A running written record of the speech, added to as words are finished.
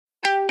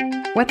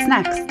What's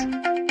next?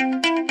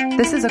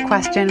 This is a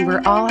question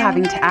we're all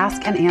having to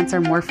ask and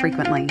answer more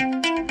frequently.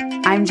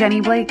 I'm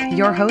Jenny Blake,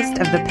 your host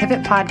of the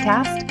Pivot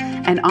Podcast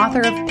and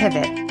author of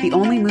Pivot, The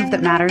Only Move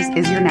That Matters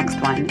Is Your Next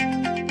One.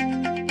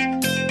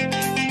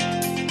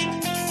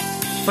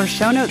 For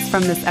show notes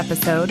from this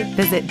episode,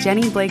 visit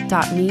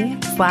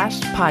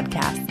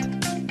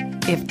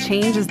jennyblake.me/podcast. If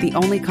change is the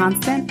only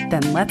constant,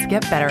 then let's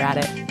get better at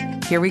it.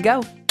 Here we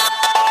go.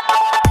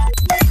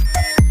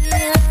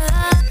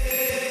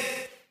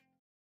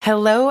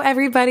 Hello,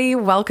 everybody.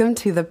 Welcome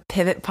to the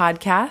Pivot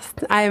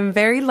Podcast. I am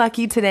very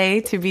lucky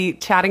today to be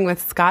chatting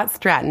with Scott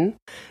Stratten.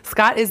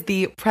 Scott is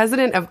the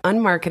president of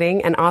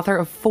Unmarketing and author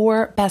of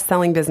 4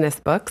 best-selling business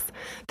books.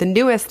 The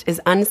newest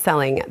is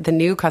Unselling, The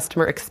New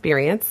Customer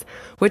Experience,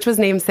 which was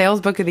named Sales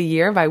Book of the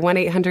Year by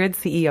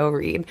 1-800-CEO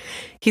Read.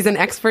 He's an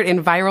expert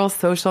in viral,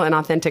 social, and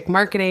authentic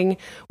marketing,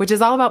 which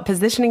is all about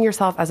positioning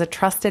yourself as a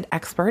trusted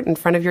expert in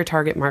front of your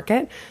target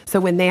market. So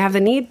when they have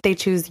the need, they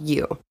choose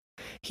you.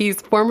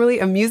 He's formerly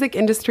a music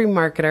industry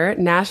marketer,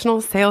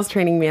 national sales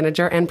training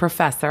manager, and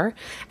professor,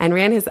 and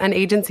ran his own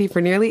agency for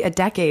nearly a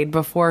decade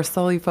before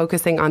solely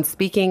focusing on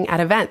speaking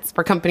at events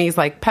for companies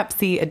like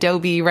Pepsi,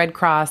 Adobe, Red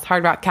Cross,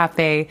 Hard Rock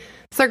Cafe,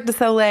 Cirque du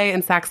Soleil,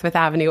 and Saks Fifth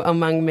Avenue,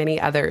 among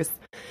many others.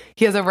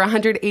 He has over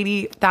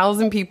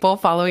 180,000 people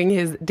following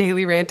his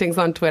daily rantings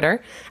on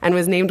Twitter and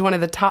was named one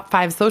of the top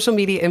 5 social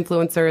media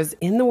influencers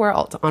in the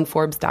world on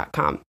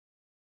Forbes.com.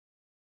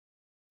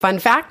 Fun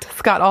fact,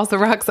 Scott also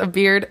rocks a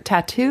beard,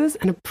 tattoos,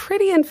 and a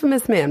pretty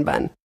infamous man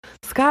bun.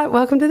 Scott,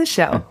 welcome to the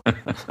show.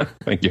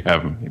 Thank you for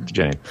having me,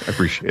 Jane. I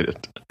appreciate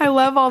it. I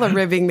love all the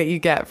ribbing that you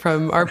get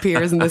from our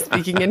peers in the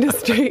speaking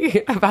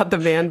industry about the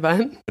man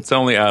bun. It's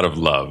only out of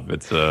love.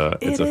 It's a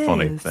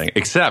funny thing.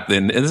 Except,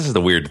 and this is the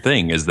weird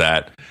thing, is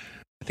that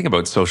I think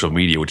about social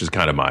media, which is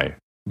kind of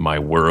my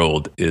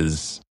world,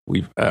 is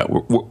we're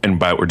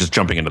just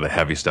jumping into the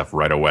heavy stuff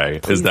right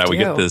away. Please is that do.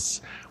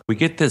 we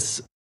get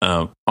this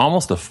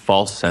almost a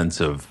false sense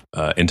of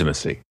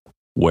intimacy,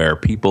 where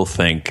people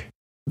think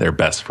they're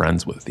best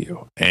friends with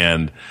you,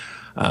 and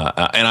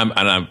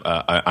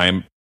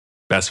I'm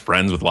best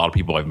friends with a lot of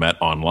people I've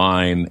met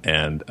online,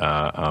 and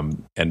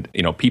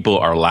people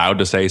are allowed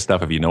to say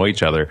stuff if you know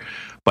each other,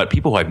 but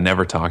people who I've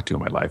never talked to in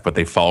my life, but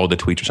they follow the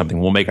tweets or something,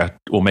 will make a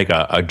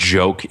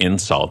joke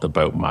insult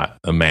about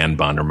a man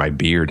bun or my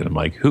beard, and I'm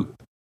like, who?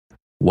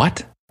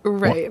 What?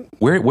 Right.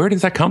 Where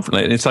does that come from?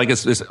 It's like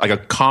a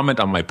comment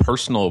on my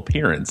personal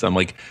appearance. I'm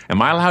like,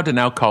 am I allowed to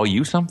now call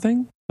you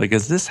something? Like,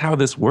 is this how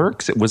this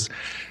works?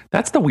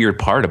 That's the weird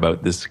part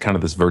about this kind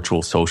of this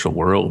virtual social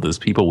world, is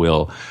people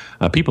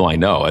I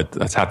know,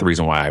 that's half the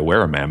reason why I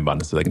wear a man bun,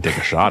 so they can take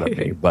a shot at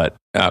me. But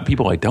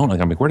people I don't,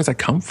 I'm like, where does that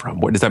come from?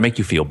 Does that make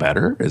you feel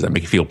better? Does that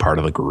make you feel part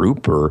of the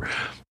group? Or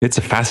it's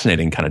a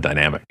fascinating kind of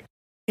dynamic.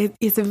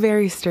 It's a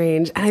very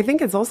strange. And I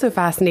think it's also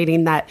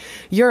fascinating that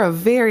you're a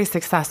very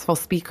successful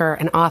speaker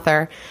and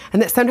author,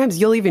 and that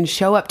sometimes you'll even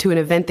show up to an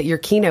event that you're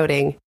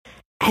keynoting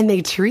and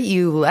they treat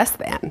you less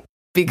than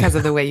because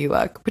of the way you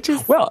look, which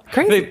is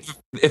crazy.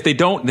 If they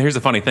don't, here's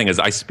the funny thing is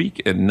I speak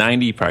at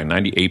probably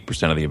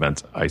 98% of the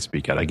events I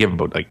speak at. I give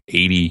about like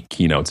 80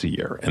 keynotes a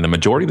year. And the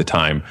majority of the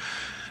time,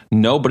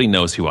 nobody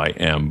knows who I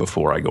am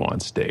before I go on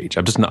stage.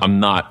 I'm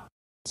not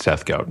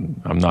Seth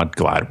Godin. I'm not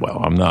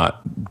Gladwell. I'm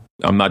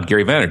not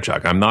Gary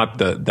Vaynerchuk. I'm not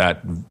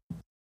that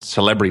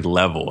celebrity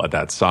level at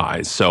that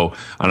size. So,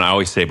 and I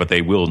always say, but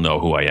they will know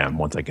who I am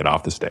once I get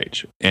off the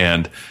stage.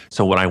 And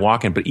so when I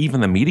walk in, but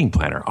even the meeting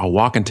planner, I'll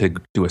walk in to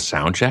do a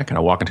sound check, and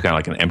I'll walk into kind of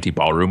like an empty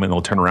ballroom, and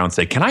they'll turn around and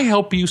say, "Can I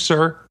help you,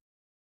 sir?"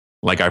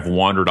 Like I've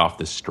wandered off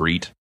the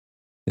street,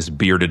 this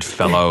bearded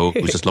fellow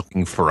who's just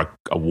looking for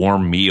a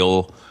warm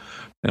meal.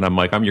 And I'm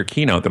like, "I'm your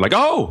keynote." They're like,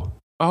 "Oh,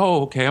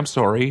 okay, I'm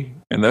sorry."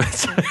 And and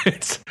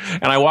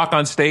I walk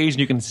on stage, and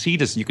you can see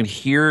this, you can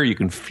hear, you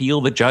can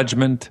feel the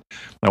judgment.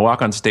 I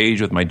walk on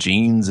stage with my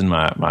jeans and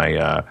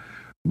my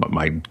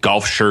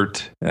golf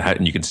shirt,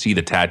 and you can see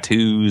the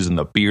tattoos and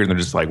the beard, and they're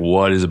just like,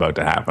 what is about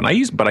to happen? I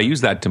use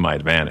that to my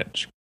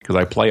advantage, because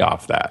I play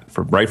off that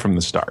right from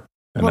the start,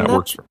 and that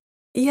works for me.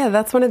 Yeah,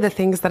 that's one of the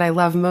things that I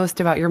love most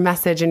about your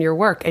message and your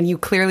work, and you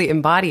clearly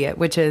embody it,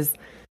 which is,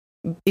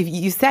 if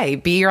you say,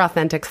 be your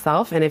authentic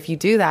self, and if you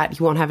do that,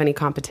 you won't have any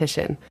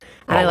competition.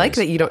 And Always. I like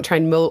that you don't try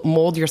and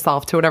mold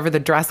yourself to whatever the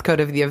dress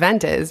code of the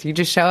event is. You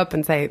just show up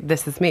and say,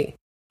 this is me.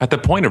 At the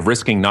point of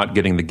risking not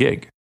getting the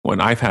gig. When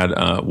I've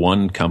had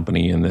one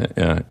company in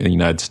the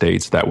United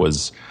States that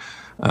was,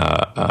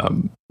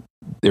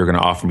 they were going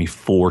to offer me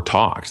 4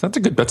 talks.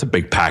 That's a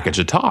big package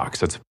of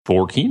talks. That's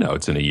 4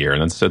 keynotes in a year,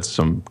 and that's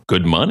some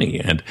good money.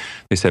 And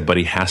they said, but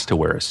he has to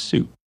wear a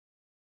suit.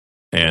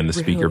 And the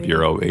speaker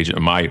bureau agent,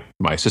 my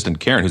assistant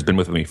Karen, who's been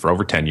with me for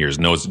over 10 years,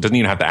 doesn't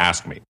even have to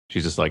ask me.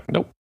 She's just like,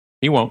 nope,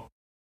 he won't.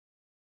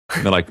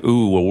 And they're like,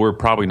 ooh, well, we're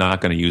probably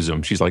not going to use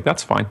him. She's like,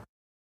 that's fine.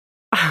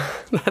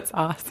 That's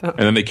awesome. And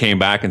then they came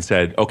back and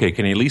said, okay,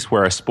 can you at least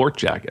wear a sport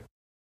jacket?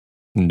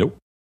 Nope.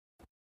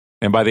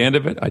 And by the end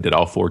of it, I did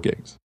all 4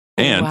 gigs.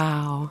 And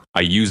wow.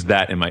 I used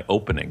that in my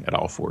opening at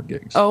all 4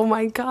 gigs. Oh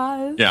my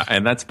God. Yeah,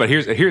 and but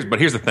here's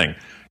the thing.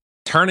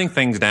 Turning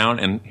things down,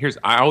 and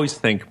I always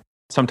think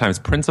sometimes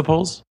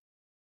principles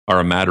are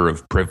a matter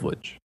of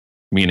privilege.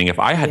 Meaning, if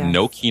I had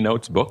no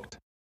keynotes booked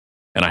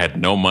and I had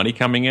no money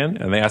coming in,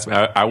 and they asked me,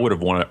 I would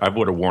have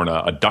worn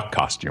a duck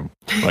costume.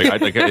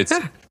 It's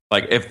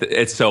like if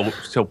it's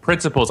so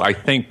principles, I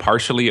think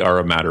partially are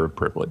a matter of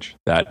privilege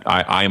that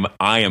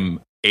I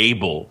am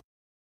able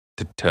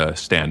to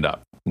stand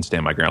up and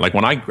stand my ground. Like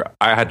when I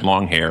had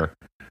long hair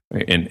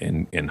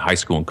in high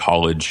school and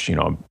college,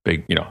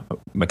 big,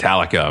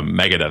 Metallica,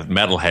 Megadeth,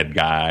 metalhead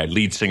guy,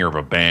 lead singer of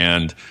a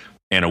band.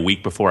 And a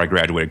week before I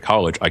graduated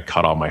college, I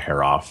cut all my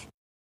hair off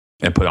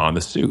and put on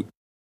the suit.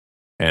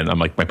 And I'm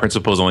like, my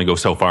principles only go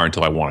so far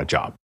until I want a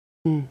job.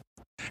 And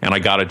I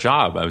got a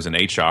job. I was in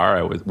HR.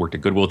 I worked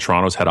at Goodwill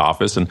Toronto's head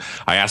office. And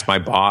I asked my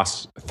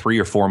boss 3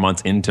 or 4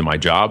 months into my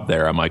job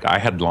there, I'm like, I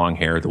had long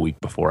hair the week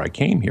before I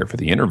came here for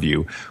the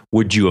interview.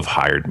 Would you have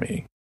hired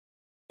me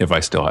if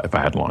I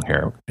had long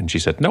hair? And she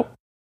said, nope.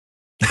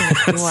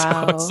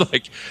 Wow. So it's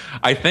like,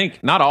 I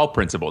think not all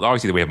principles,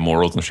 obviously we have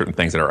morals and certain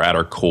things that are at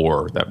our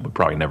core that would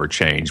probably never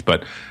change.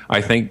 But I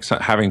think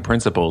having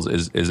principles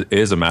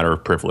is a matter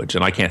of privilege.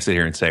 And I can't sit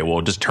here and say, well,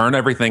 just turn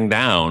everything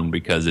down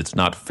because it's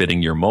not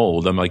fitting your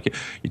mold. I'm like,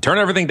 you turn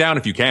everything down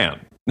if you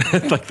can.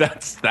 Like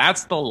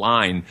that's the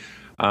line.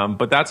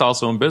 But that's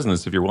also in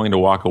business. If you're willing to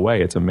walk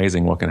away, it's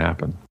amazing what can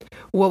happen.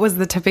 What was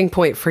the tipping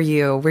point for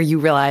you where you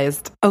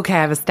realized, okay,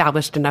 I've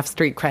established enough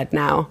street cred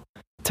now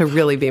to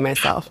really be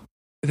myself?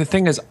 The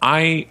thing is,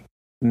 I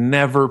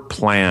never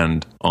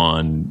planned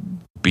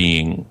on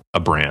being a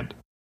brand.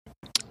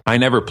 I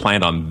never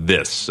planned on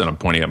this, and I'm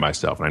pointing at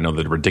myself, and I know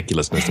the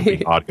ridiculousness of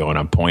being audio, and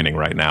I'm pointing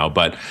right now,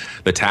 but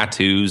the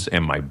tattoos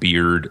and my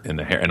beard and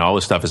the hair and all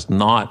this stuff it's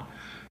not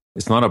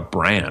a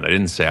brand. I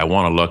didn't say I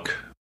want to look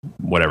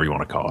whatever you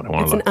want to call it.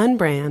 It's an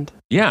unbrand.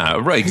 Yeah,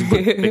 right.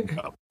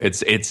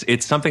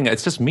 It's something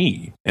that's just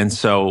me. And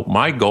so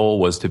my goal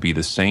was to be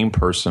the same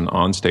person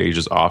on stage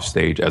as off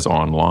stage as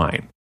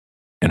online.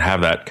 And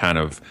have that kind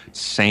of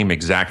same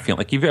exact feeling.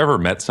 Like you've ever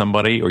met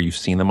somebody or you've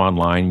seen them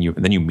online,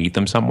 and then you meet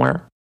them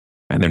somewhere,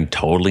 and they're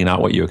totally not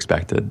what you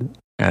expected.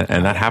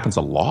 And that happens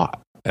a lot,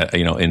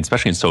 and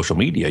especially in social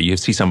media. You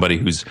see somebody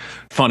who's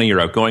funny or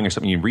outgoing or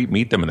something, you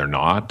meet them and they're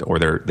not, or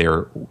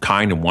they're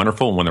kind and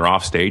wonderful, and when they're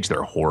off stage,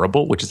 they're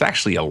horrible, which is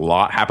actually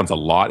happens a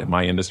lot in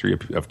my industry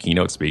of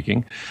keynote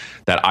speaking.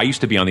 That I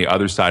used to be on the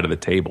other side of the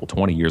table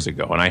 20 years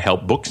ago, and I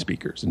helped book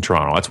speakers in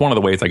Toronto. That's one of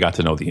the ways I got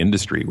to know the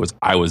industry was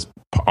I was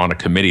on a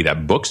committee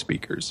that booked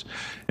speakers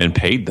and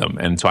paid them.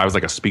 And so I was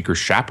like a speaker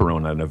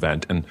chaperone at an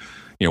event. And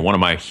one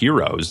of my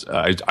heroes,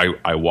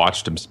 I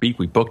watched him speak.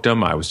 We booked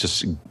him. I was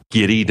just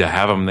giddy to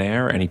have him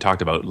there. And he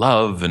talked about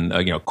love and,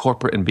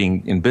 corporate and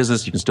being in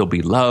business, you can still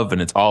be love,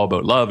 and it's all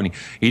about love. And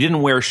he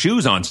didn't wear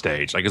shoes on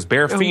stage, like his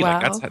bare feet.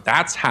 Wow. Like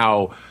that's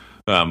how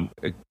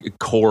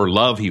core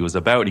love he was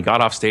about. He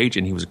got off stage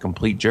and he was a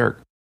complete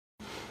jerk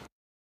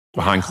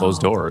behind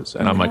closed doors.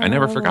 And I'm like, I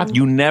never forgot.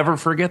 You never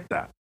forget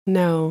that.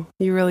 No,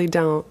 you really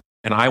don't.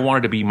 And I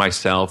wanted to be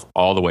myself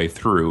all the way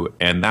through.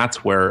 And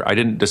that's where I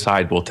didn't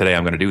decide, well, today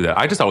I'm going to do that.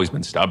 I just always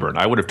been stubborn.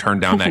 I would have turned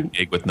down that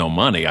gig with no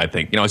money, I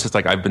think. It's just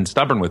like I've been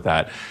stubborn with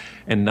that.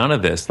 And none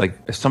of this, like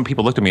some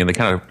people looked at me and they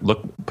kind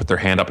of put their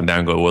hand up and down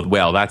and go,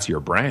 well, that's your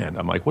brand.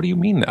 I'm like, what do you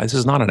mean? This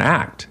is not an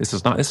act. This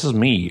is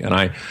me. And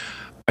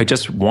I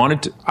just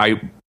wanted to,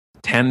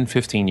 10,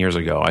 15 years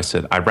ago, I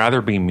said, I'd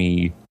rather be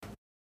me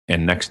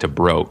and next to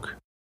broke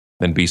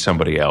than be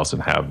somebody else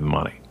and have the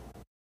money.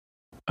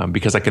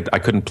 Because I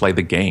couldn't play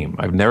the game.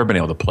 I've never been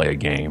able to play a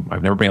game.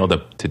 I've never been able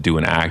to do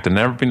an act.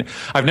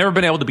 I've never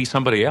been able to be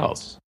somebody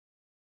else.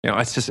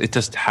 It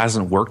just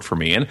hasn't worked for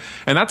me. And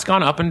that's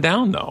gone up and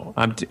down though.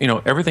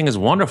 Everything is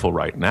wonderful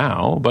right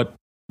now, but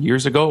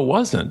years ago it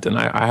wasn't. And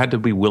I had to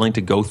be willing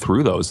to go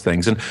through those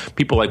things. And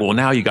people are like, well,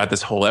 now you got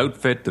this whole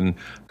outfit and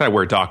I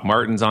wear Doc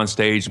Martens on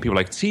stage. And people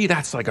are like, see,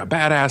 that's like a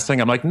badass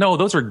thing. I'm like, no,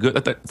 those are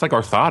good. It's like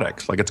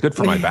orthotics. Like it's good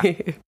for my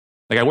back.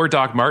 Like I wear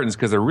Doc Martens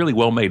because they're really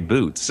well-made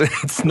boots.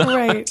 It's not.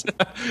 Right.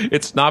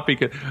 It's not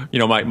because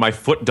my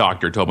foot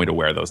doctor told me to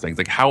wear those things.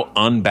 Like how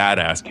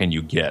unbadass can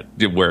you get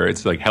where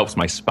it's like helps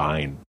my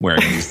spine wearing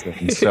these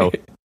things? So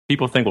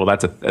people think, well,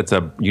 that's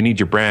a you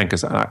need your brand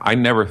because I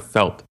never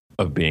felt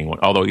of being one.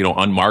 Although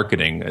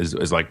unmarketing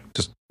is like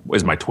just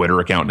is my Twitter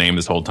account name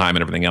this whole time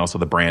and everything else. So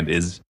the brand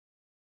is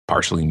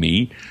partially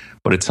me,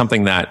 but it's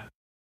something that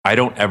I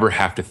don't ever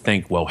have to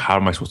think, well, how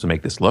am I supposed to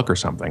make this look or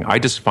something? I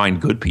just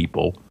find good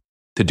people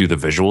to do the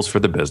visuals for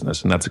the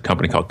business. And that's a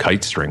company called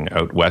Kitestring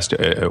out west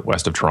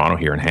of Toronto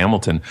here in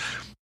Hamilton.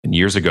 And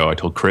years ago, I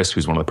told Chris,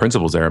 who's one of the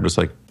principals there, I'm just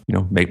like,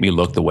 make me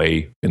look the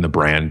way in the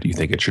brand you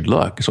think it should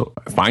look. So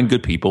find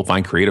good people,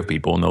 find creative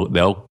people, and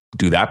they'll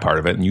do that part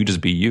of it. And you just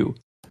be you.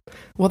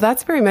 Well,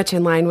 that's very much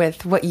in line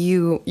with what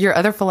your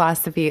other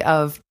philosophy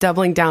of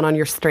doubling down on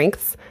your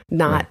strengths,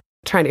 not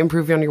trying to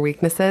improve on your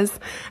weaknesses.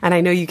 And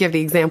I know you give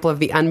the example of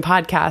the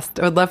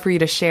Unpodcast. I would love for you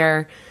to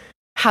share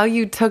how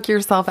you took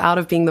yourself out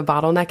of being the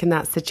bottleneck in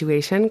that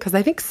situation. Because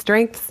I think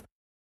strengths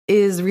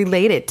is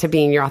related to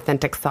being your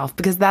authentic self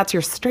because that's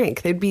your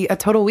strength. It'd be a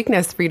total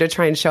weakness for you to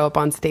try and show up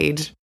on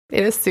stage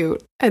in a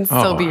suit and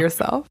still be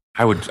yourself.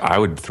 I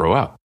would throw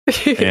up.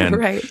 And,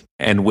 right.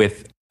 And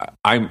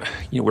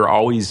we're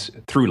always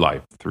through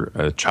life,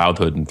 through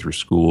childhood and through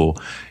school,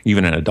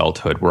 even in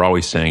adulthood, we're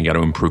always saying you got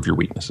to improve your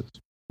weaknesses.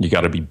 You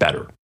got to be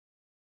better.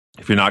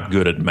 If you're not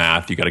good at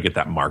math, you got to get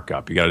that mark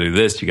up. You got to do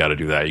this. You got to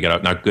do that. You got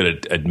to not good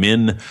at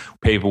admin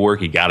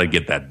paperwork. You got to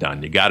get that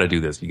done. You got to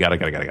do this. You got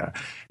to.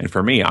 And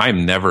for me,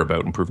 I'm never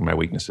about improving my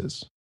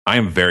weaknesses. I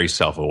am very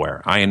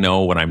self-aware. I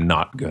know what I'm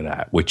not good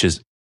at, which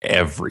is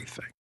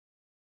everything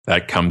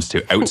that comes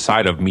to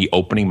outside of me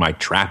opening my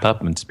trap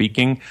up and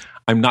speaking.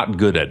 I'm not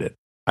good at it.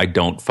 I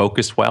don't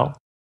focus well.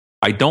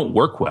 I don't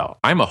work well.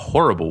 I'm a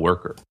horrible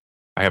worker.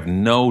 I have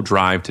no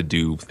drive to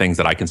do things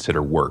that I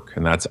consider work.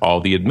 And that's all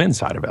the admin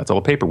side of it. That's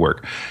all the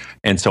paperwork.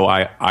 And so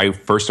I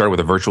first started with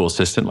a virtual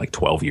assistant like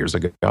 12 years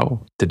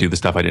ago to do the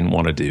stuff I didn't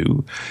want to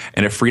do.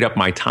 And it freed up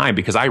my time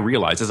because I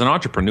realized as an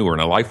entrepreneur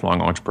and a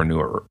lifelong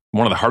entrepreneur,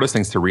 one of the hardest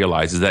things to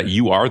realize is that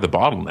you are the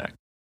bottleneck.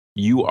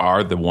 You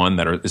are the one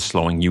that is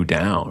slowing you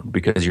down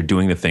because you're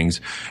doing the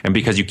things. And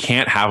because you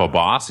can't have a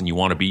boss and you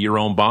want to be your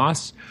own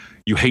boss,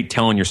 you hate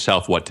telling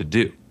yourself what to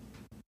do.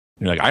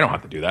 You're like, I don't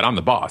have to do that. I'm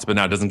the boss. But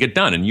now it doesn't get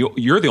done. And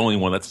you're the only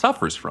one that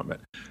suffers from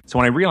it. So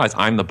when I realized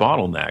I'm the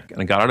bottleneck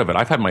and I got out of it,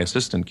 I've had my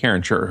assistant,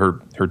 Karen,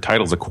 her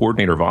title's a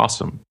coordinator of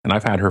awesome. And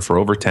I've had her for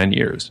over 10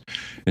 years.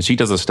 And she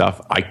does the stuff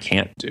I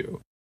can't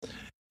do.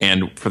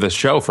 And for the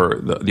show,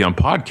 for the On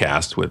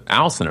podcast with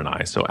Allison and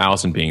I, so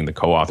Allison being the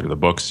co-author of the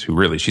books, who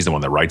really, she's the one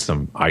that writes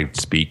them. I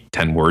speak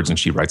 10 words and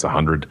she writes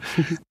 100.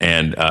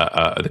 And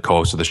the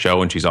co-host of the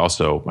show, and she's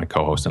also my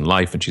co-host in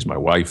life, and she's my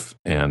wife.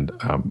 And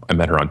I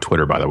met her on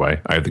Twitter, by the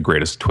way. I have the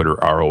greatest Twitter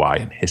ROI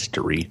in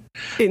history.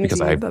 Indeed,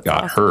 because I've got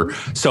awesome.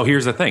 Her. So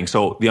here's the thing.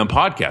 So the On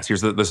podcast,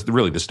 here's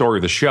really the story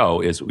of the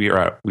show is we've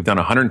done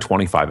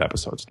 125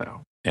 episodes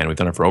now. And we've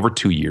done it for over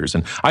 2 years.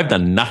 And I've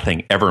done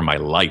nothing ever in my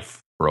life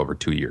for over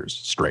 2 years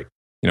straight.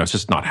 It's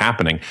just not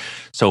happening.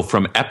 So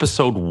from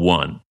episode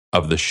 1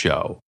 of the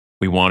show,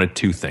 we wanted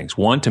two things.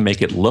 One, to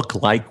make it look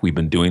like we've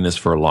been doing this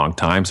for a long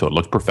time, so it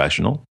looked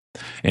professional.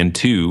 And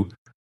two,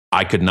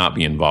 I could not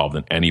be involved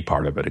in any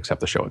part of it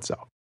except the show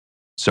itself.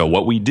 So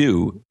what we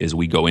do is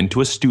we go into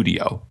a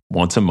studio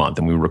once a month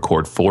and we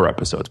record 4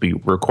 episodes. We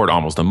record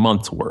almost a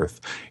month's worth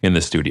in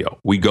the studio.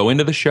 We go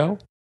into the show,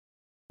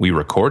 we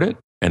record it,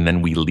 and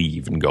then we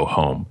leave and go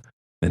home.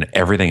 Then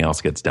everything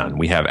else gets done.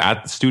 We have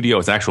at the studio,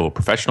 it's actual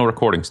professional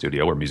recording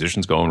studio where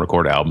musicians go and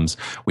record albums.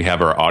 We have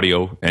our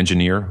audio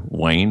engineer,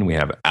 Wayne. We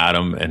have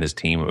Adam and his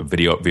team of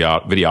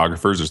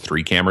videographers. There's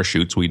 3 camera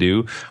shoots we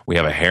do. We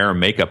have a hair and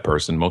makeup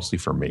person, mostly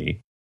for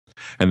me.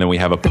 And then we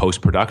have a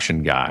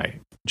post-production guy,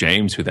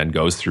 James, who then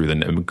goes through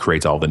and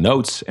creates all the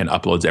notes and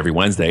uploads every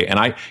Wednesday.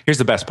 And here's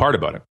the best part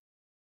about it.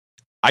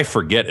 I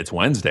forget it's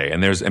Wednesday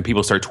and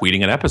people start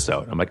tweeting an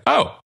episode. I'm like,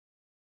 oh,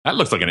 that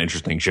looks like an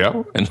interesting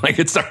show. And like,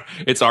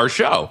 it's our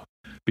show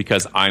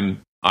because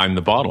I'm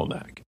the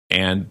bottleneck.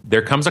 And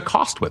there comes a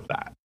cost with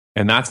that.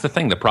 And that's the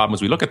thing. The problem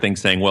is we look at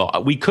things saying, well,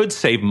 we could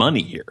save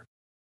money here.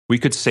 We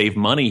could save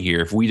money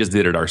here if we just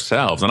did it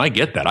ourselves. And I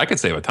get that. I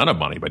could save a ton of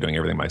money by doing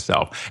everything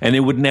myself. And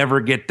it would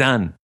never get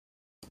done.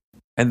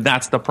 And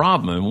that's the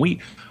problem.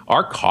 And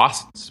our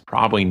costs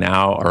probably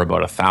now are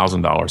about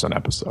 $1,000 an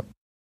episode.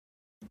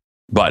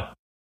 But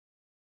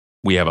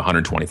we have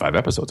 125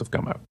 episodes have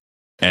come out.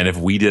 And if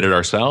we did it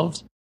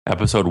ourselves,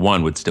 episode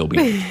 1 would still be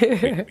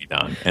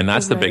done. And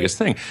that's the biggest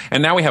thing.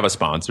 And now we have a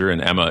sponsor,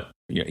 and Emma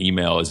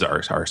Email is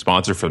our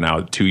sponsor for now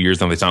 2 years.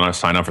 Then they sign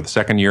on for the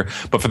second year.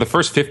 But for the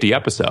first 50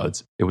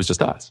 episodes, it was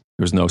just us.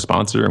 There was no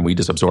sponsor, and we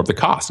just absorbed the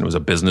cost. And it was a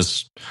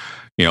business,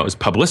 it was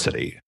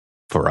publicity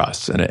for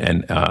us, and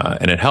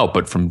it helped.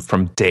 But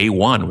from day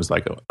one, it was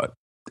like,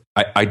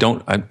 I'm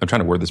trying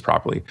to word this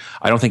properly.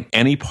 I don't think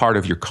any part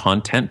of your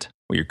content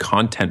or your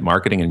content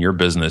marketing and your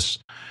business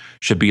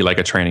should be like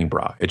a training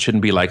bra. It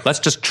shouldn't be like, let's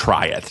just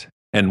try it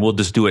and we'll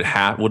just do it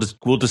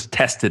we'll just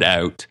test it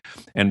out.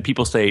 And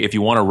people say, if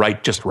you want to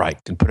write, just write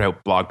and put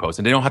out blog posts.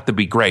 And they don't have to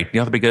be great. You don't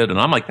have to be good. And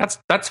I'm like,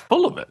 that's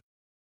full of it.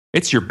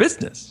 It's your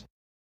business.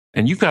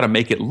 And you've got to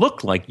make it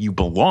look like you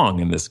belong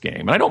in this game.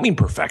 And I don't mean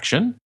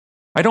perfection.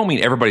 I don't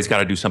mean everybody's got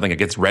to do something that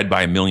gets read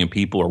by 1 million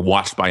people or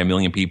watched by 1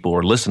 million people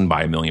or listened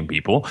by 1 million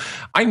people.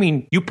 I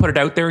mean, you put it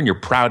out there and you're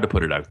proud to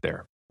put it out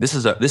there. This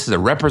is a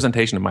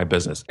representation of my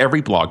business.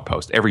 Every blog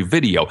post, every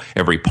video,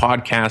 every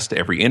podcast,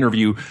 every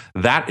interview,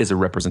 that is a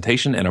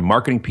representation and a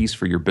marketing piece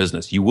for your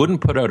business. You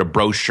wouldn't put out a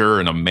brochure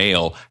in a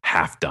mail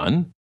half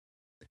done.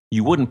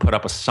 You wouldn't put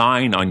up a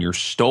sign on your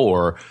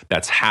store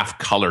that's half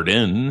colored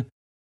in.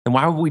 And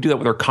why would we do that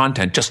with our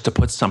content just to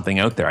put something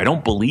out there? I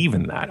don't believe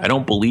in that. I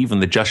don't believe in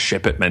the just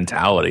ship it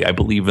mentality. I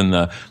believe in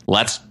the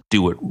let's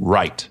do it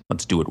right.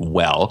 Let's do it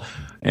well.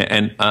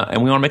 And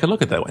we want to make a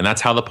look at that. And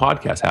that's how the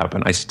podcast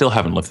happened. I still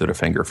haven't lifted a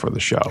finger for the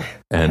show.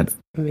 And that's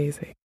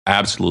amazing.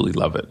 Absolutely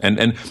love it.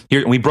 And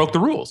here we broke the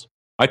rules.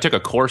 I took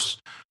a course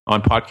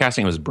on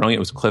podcasting. It was brilliant. It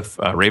was Cliff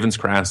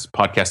Ravenscraft's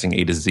Podcasting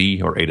A to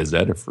Z or A to Z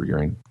if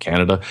you're in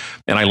Canada.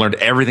 And I learned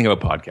everything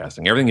about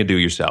podcasting, everything to do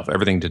yourself,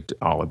 everything to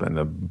all of it, and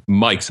the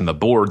mics and the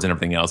boards and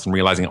everything else, and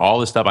realizing all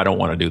this stuff, I don't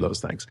want to do those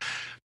things.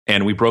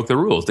 And we broke the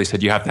rules. They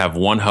said you have to have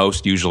one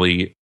host.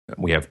 Usually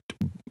we have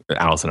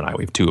Allison and I,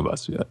 we have two of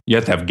us. You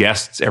have to have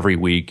guests every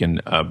week,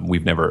 and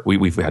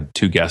we've had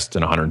two guests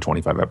in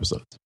 125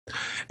 episodes.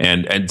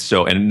 And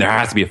there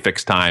has to be a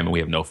fixed time, and we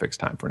have no fixed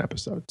time for an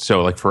episode.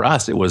 So like for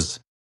us, it was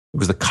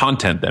the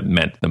content that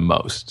meant the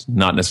most,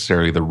 not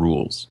necessarily the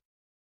rules.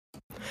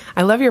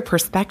 I love your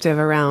perspective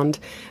around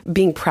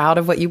being proud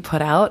of what you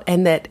put out,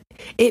 and that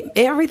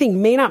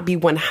everything may not be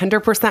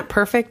 100%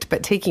 perfect,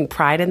 but taking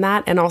pride in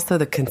that, and also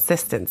the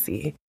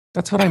consistency.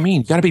 That's what I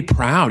mean. You got to be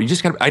proud. You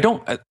just got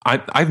to,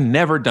 I've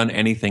never done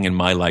anything in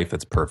my life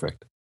that's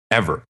perfect,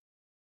 ever.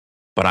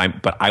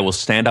 But I will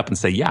stand up and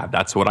say, yeah,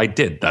 that's what I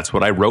did. That's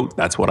what I wrote.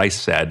 That's what I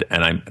said.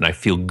 And I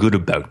feel good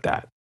about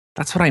that.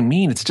 That's what I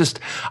mean. It's just,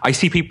 I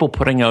see people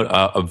putting out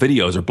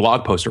videos or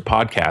blog posts or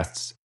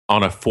podcasts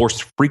on a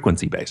forced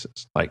frequency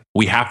basis. Like,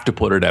 we have to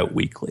put it out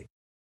weekly.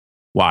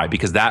 Why?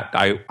 Because that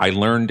I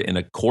learned in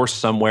a course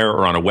somewhere,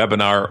 or on a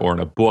webinar, or in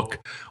a book,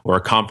 or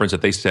a conference,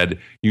 that they said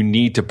you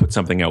need to put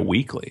something out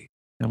weekly.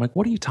 And I'm like,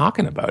 what are you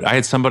talking about? I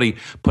had somebody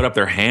put up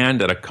their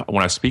hand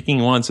when I was speaking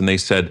once, and they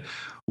said,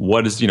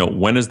 when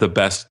is the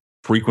best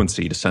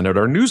frequency to send out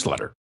our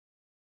newsletter?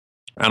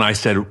 And I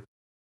said,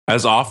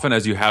 as often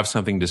as you have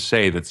something to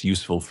say that's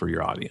useful for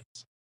your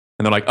audience.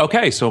 And they're like,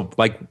 okay, so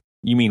like,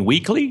 you mean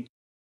weekly?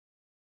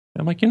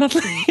 I'm like, you're not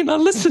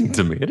listening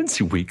to me. I didn't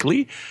say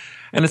weekly.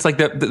 And it's like,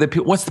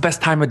 what's the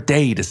best time of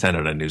day to send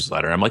out a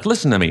newsletter? I'm like,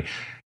 listen to me.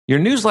 Your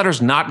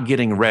newsletter's not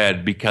getting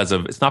read because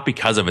of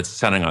it's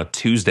sending on a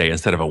Tuesday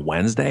instead of a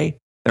Wednesday.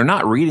 They're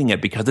not reading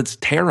it because it's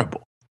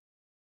terrible.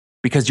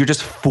 Because you're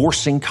just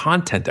forcing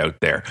content out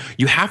there.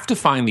 You have to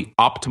find the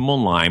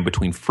optimal line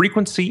between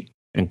frequency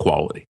and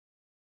quality.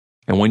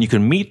 And when you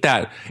can meet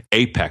that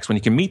apex, when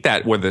you can meet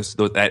that where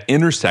that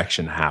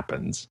intersection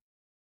happens,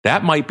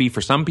 that might be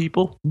for some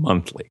people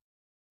monthly.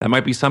 That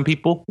might be some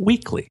people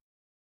weekly.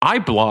 I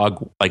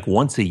blog like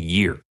once a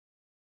year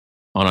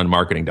on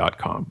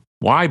unmarketing.com.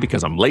 Why?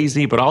 Because I'm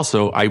lazy, but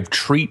also I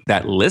treat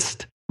that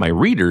list, my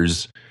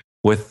readers,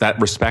 with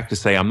that respect to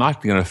say, I'm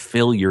not going to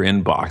fill your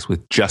inbox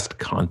with just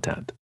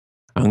content.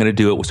 I'm going to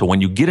do it so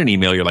when you get an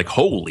email, you're like,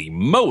 holy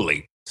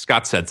moly,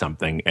 Scott said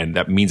something, and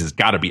that means it's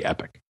got to be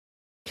epic.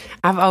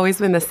 I've always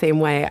been the same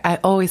way. I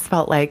always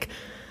felt like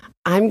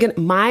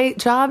my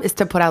job is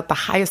to put out the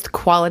highest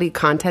quality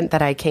content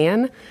that I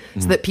can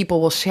so that people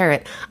will share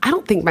it. I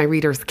don't think my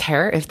readers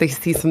care if they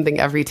see something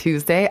every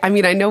Tuesday. I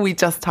mean, I know we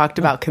just talked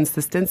about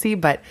consistency,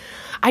 but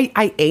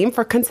I aim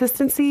for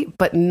consistency,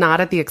 but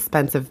not at the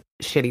expense of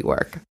shitty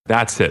work.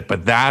 That's it.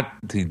 But that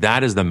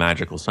is the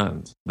magical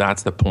sentence.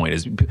 That's the point,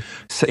 is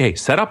hey,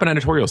 set up an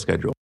editorial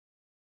schedule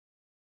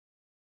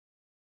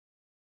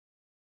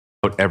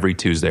every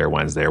Tuesday or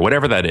Wednesday or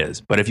whatever that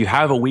is. But if you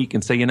have a week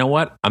and say, you know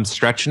what, I'm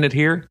stretching it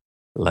here,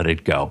 let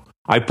it go.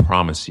 I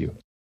promise you,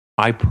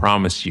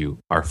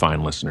 our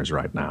fine listeners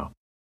right now,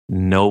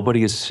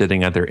 nobody is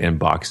sitting at their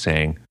inbox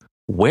saying,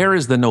 where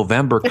is the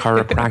November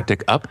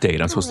chiropractic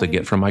update I'm supposed to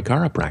get from my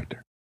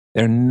chiropractor?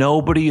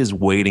 Nobody is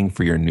waiting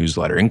for your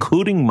newsletter,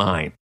 including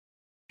mine.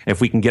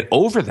 If we can get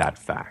over that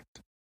fact,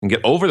 and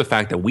get over the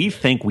fact that we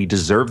think we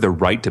deserve the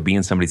right to be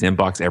in somebody's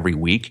inbox every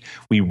week,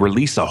 we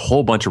release a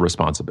whole bunch of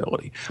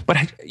responsibility.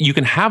 But you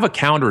can have a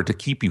calendar to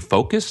keep you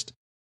focused.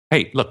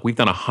 Hey, look, we've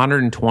done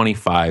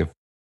 125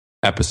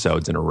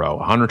 episodes in a row,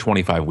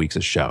 125 weeks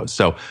of shows.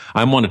 So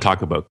I'm one to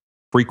talk about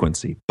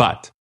frequency.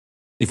 But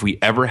if we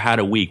ever had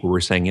a week where we're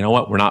saying, you know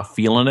what, we're not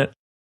feeling it,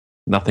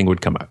 nothing would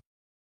come out.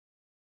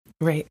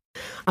 Right.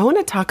 I want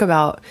to talk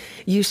about,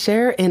 you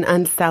share in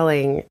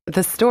Unselling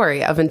the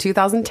story of in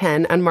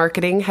 2010,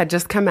 Unmarketing had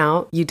just come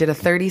out. You did a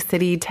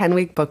 30-city,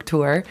 10-week book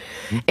tour,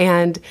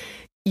 and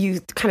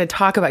you kind of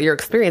talk about your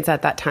experience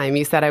at that time.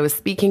 You said, I was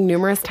speaking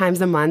numerous times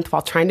a month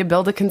while trying to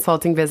build a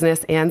consulting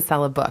business and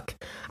sell a book.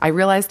 I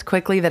realized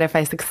quickly that if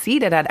I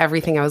succeeded at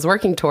everything I was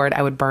working toward,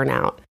 I would burn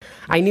out.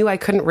 I knew I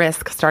couldn't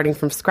risk starting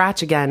from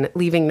scratch again,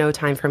 leaving no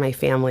time for my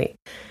family.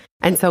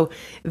 And so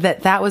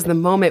that was the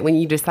moment when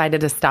you decided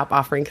to stop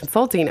offering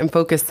consulting and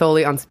focus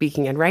solely on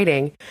speaking and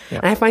writing. Yeah.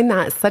 And I find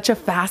that such a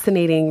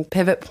fascinating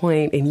pivot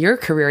point in your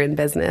career in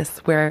business,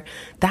 where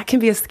that can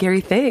be a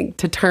scary thing,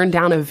 to turn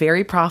down a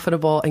very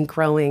profitable and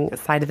growing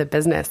side of the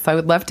business. So I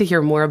would love to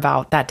hear more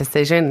about that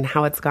decision and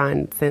how it's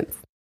gone since.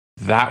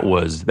 That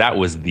was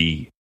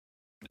the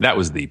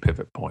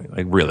pivot point.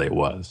 Like, really, it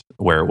was,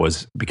 where it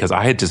was because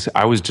I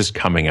was just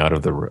coming out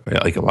of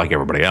like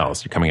everybody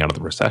else, you're coming out of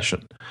the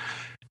recession.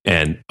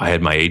 And I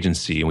had my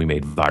agency, and we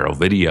made viral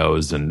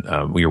videos, and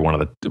we were one of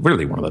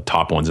the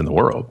top ones in the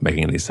world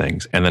making these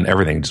things. And then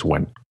everything just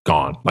went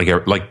gone,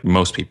 like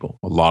most people.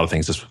 A lot of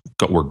things just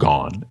were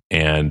gone,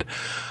 and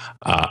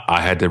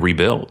I had to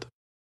rebuild.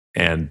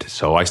 And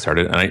so I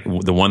started.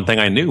 And the one thing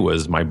I knew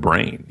was my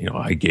brain.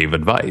 I gave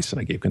advice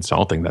and I gave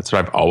consulting. That's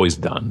what I've always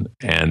done.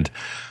 And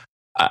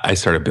I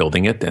started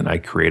building it, and I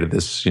created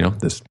this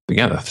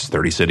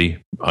 30-city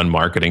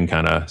unmarketing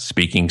kind of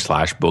speaking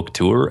 / book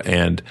tour.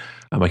 And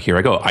I'm like, here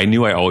I go. I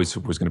knew I always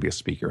was going to be a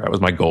speaker. That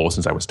was my goal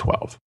since I was 12.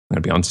 I'm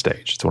going to be on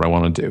stage. That's what I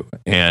want to do.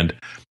 And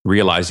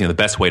realizing the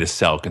best way to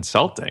sell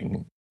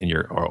consulting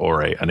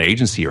an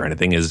agency or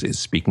anything is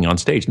speaking on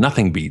stage.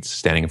 Nothing beats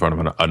standing in front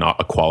of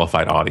a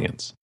qualified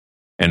audience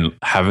and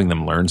having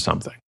them learn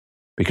something,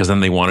 because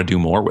then they want to do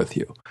more with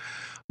you.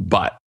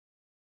 But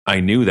I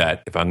knew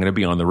that if I'm going to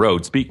be on the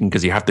road speaking,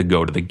 because you have to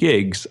go to the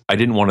gigs, I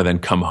didn't want to then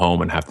come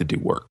home and have to do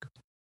work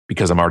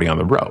because I'm already on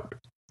the road.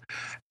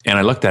 And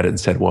I looked at it and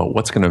said, well,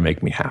 what's going to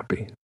make me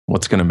happy?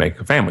 What's going to make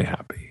a family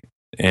happy?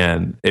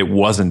 And it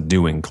wasn't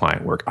doing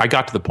client work. I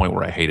got to the point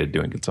where I hated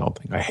doing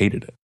consulting. I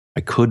hated it.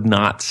 I could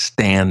not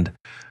stand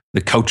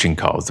the coaching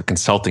calls, the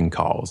consulting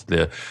calls,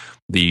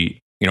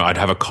 I'd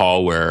have a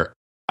call where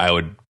I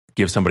would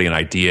give somebody an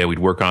idea, we'd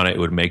work on it, it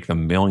would make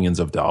them millions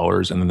of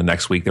dollars. And then the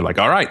next week they're like,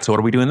 all right, so what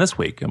are we doing this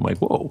week? I'm like,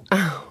 whoa.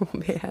 Oh,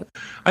 man.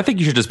 I think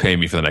you should just pay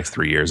me for the next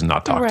 3 years and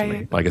not talk to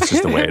me. Like, it's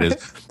just the way it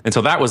is. And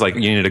so that was like,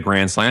 you needed a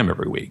grand slam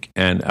every week.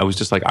 And I was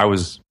just like, I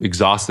was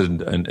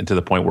exhausted and to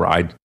the point where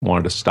I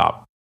wanted to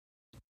stop.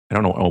 I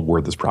don't know how to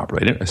word this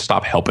properly. I didn't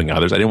stop helping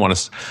others. I wanted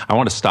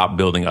to stop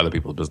building other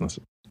people's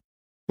businesses.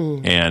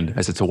 And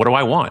I said, so what do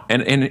I want?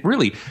 And it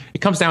really, it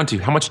comes down to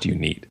how much do you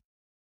need?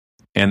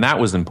 And that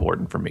was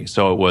important for me.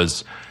 So it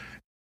was,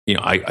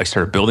 I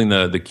started building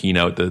the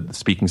keynote, the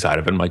speaking side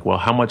of it. I'm like, well,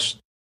 how much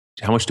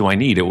do I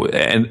need?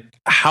 And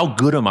how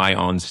good am I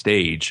on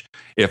stage?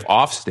 If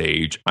off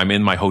stage, I'm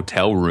in my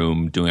hotel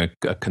room doing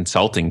a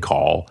consulting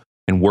call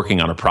and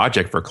working on a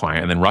project for a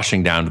client, and then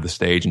rushing down to the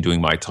stage and doing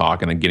my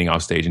talk, and then getting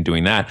off stage and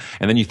doing that.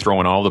 And then you throw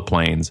in all the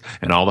planes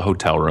and all the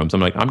hotel rooms.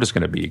 I'm like, I'm just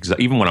going to be,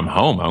 even when I'm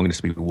home, I'm going to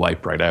just be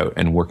wiped right out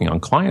and working on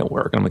client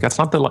work. And I'm like, that's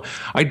not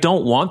I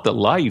don't want the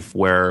life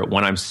where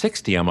when I'm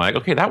 60, I'm like,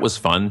 okay, that was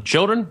fun.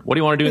 Children, what do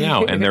you want to do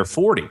now? And they're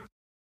 40.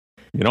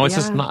 It's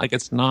just not like,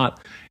 it's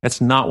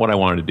not what I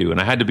wanted to do.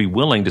 And I had to be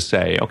willing to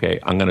say, okay,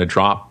 I'm going to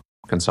drop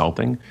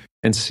consulting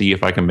and see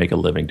if I can make a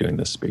living doing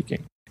this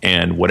speaking.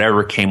 And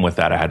whatever came with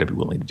that, I had to be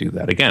willing to do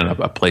that. Again,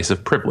 a place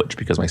of privilege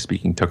because my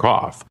speaking took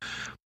off.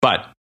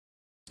 But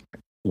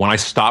when I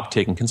stopped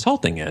taking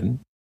consulting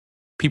in,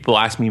 people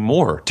asked me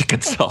more to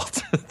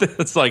consult.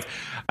 It's like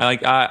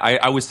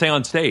I would say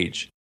on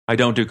stage, I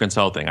don't do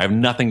consulting. I have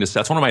nothing to say.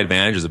 That's one of my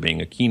advantages of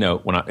being a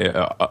keynote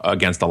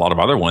against a lot of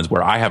other ones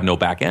where I have no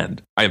back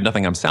end. I have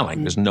nothing I'm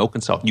selling. There's no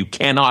consulting. You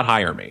cannot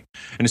hire me.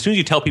 And as soon as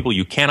you tell people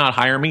you cannot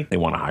hire me, they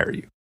want to hire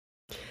you.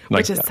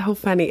 Which is so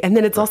funny. And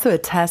then it's also a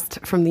test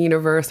from the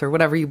universe or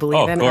whatever you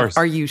believe in.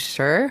 Are you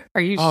sure?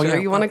 Are you sure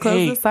you want to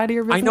close this side of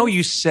your business? I know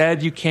you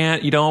said you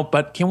can't, you don't,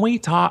 but can we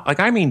talk? Like,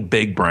 I mean,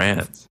 big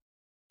brands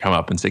come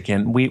up and say,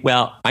 can we?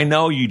 Well, I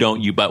know you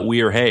don't, but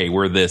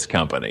we're this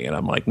company. And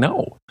I'm like,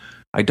 no,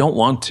 I don't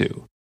want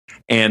to.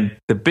 And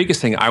the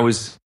biggest thing,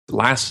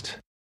 last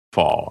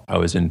fall, I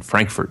was in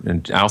Frankfurt,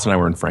 and Alice and I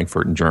were in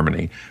Frankfurt in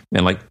Germany.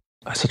 And like,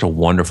 such a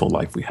wonderful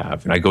life we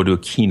have. And I go to a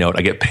keynote,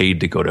 I get paid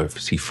to go to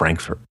see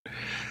Frankfurt.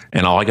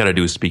 And all I got to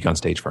do is speak on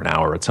stage for an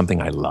hour. It's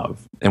something I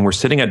love. And we're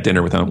sitting at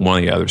dinner with one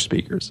of the other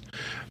speakers.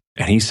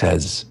 And he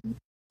says,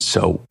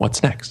 so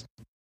what's next?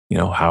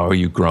 How are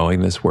you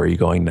growing this? Where are you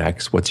going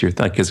next? What's your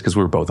thing? Because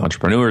we're both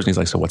entrepreneurs. And he's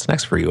like, so what's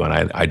next for you?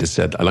 And I just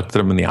said, I looked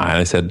at him in the eye and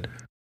I said,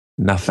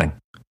 nothing.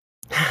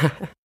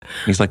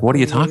 He's like, what are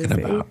you talking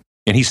about?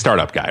 And he's a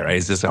startup guy, right?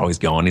 He's just always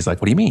going. He's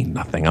like, what do you mean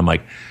nothing? I'm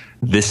like,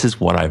 this is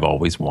what I've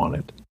always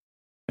wanted.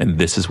 And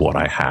this is what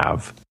I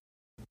have.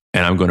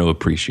 And I'm going to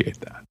appreciate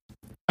that.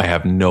 I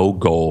have no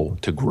goal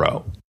to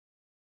grow.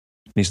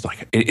 And he's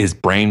like, his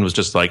brain was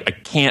just like, I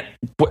can't,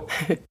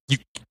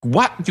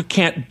 you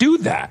can't do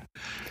that.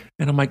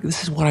 And I'm like,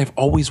 this is what I've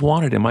always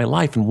wanted in my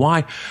life. And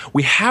why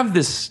we have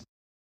this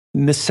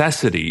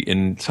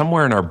necessity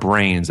somewhere in our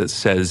brains that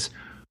says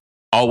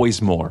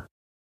always more.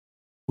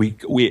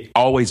 We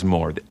always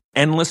more. The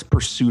endless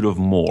pursuit of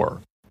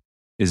more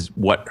is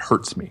what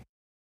hurts me.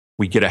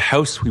 We get a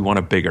house, we want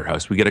a bigger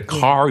house. We get a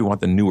car, we want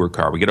the newer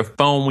car. We get a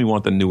phone, we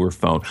want the newer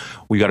phone.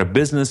 We got a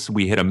business,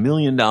 we hit $1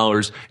 million,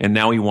 and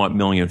now we want $1.5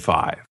 million.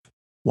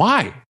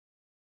 Why?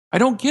 I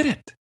don't get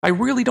it. I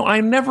really don't. I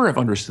never have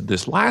understood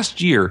this.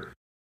 Last year,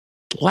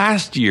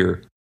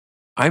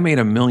 I made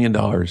 $1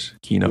 million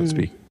keynote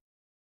speaking.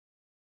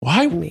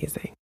 Why?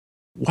 Amazing.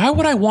 Why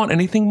would I want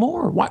anything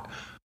more? Why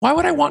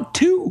would I want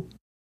two?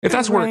 If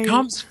that's where it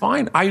comes,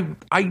 fine. I'm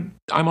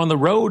on the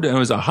road, and it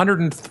was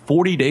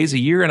 140 days a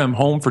year, and I'm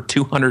home for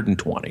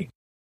 220.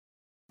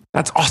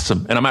 That's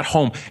awesome. And I'm at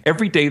home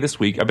every day this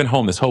week. I've been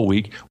home this whole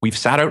week. We've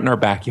sat out in our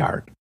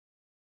backyard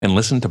and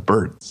listened to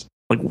birds.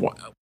 Like, what?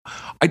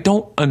 I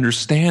don't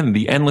understand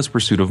the endless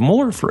pursuit of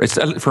more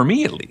for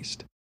me, at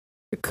least.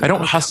 I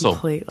don't hustle.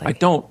 Completely. I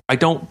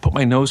don't put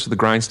my nose to the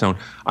grindstone.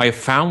 I have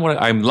found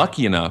I'm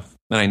lucky enough,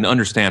 and I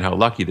understand how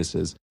lucky this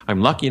is. I'm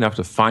lucky enough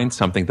to find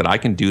something that I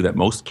can do that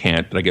most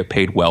can't, that I get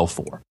paid well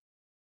for.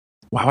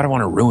 Why would I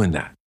want to ruin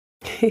that?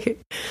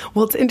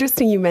 Well, it's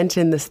interesting you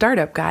mentioned the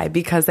startup guy,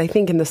 because I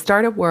think in the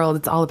startup world,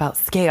 it's all about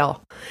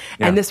scale.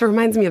 Yeah. And this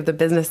reminds me of the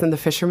business and the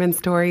fisherman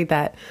story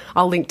that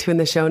I'll link to in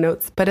the show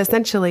notes. But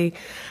essentially,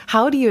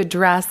 how do you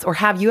address, or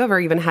have you ever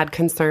even had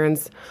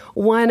concerns,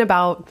 one,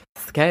 about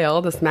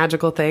scale, this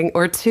magical thing,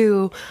 or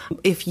two,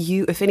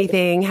 if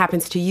anything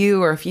happens to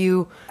you, or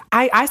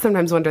I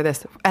sometimes wonder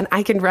this, and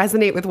I can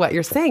resonate with what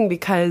you're saying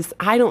because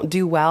I don't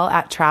do well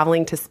at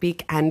traveling to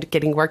speak and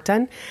getting work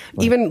done.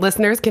 Right. Even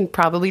listeners can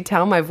probably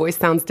tell my voice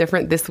sounds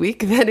different this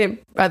week than in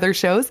other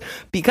shows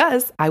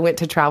because I went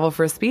to travel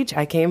for a speech.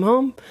 I came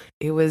home.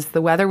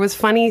 The weather was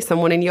funny.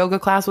 Someone in yoga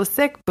class was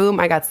sick. Boom,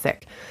 I got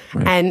sick.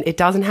 Right. And it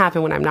doesn't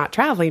happen when I'm not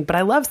traveling, but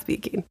I love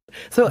speaking.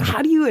 So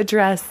how do you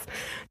address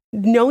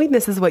knowing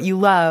this is what you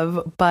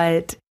love,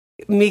 but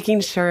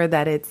making sure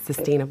that it's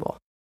sustainable?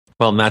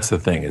 Well, and that's the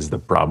thing, is the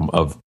problem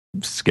of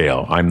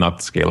scale. I'm not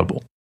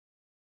scalable.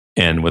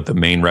 And with the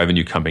main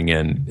revenue coming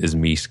in is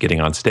me getting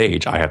on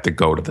stage, I have to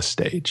go to the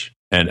stage.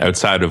 And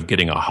outside of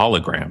getting a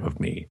hologram of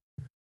me,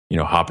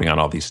 hopping on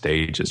all these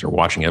stages or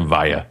watching it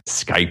via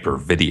Skype or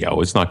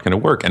video, it's not going to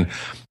work. And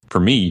for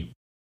me,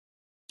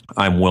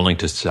 I'm willing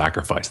to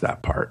sacrifice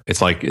that part.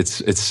 It's like, I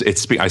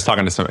was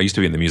talking to I used to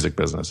be in the music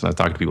business, and I was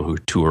talking to people who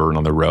tour and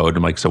on the road.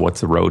 I'm like, so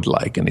what's the road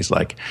like? And he's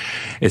like,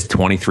 it's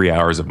 23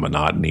 hours of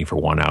monotony for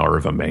 1 hour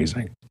of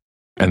amazing.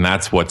 And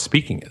that's what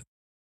speaking is.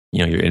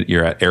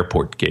 You're at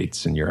airport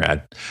gates and you're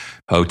at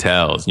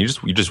hotels, and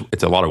you just,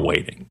 it's a lot of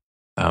waiting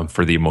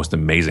for the most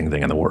amazing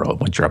thing in the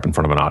world once you're up in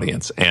front of an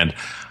audience. And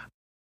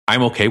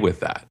I'm okay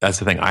with that. That's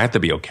the thing. I have to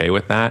be okay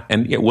with that.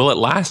 And will it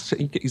last?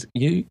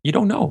 You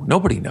don't know.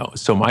 Nobody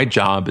knows. So my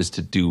job is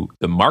to do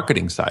the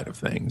marketing side of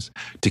things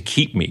to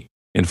keep me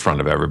in front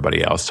of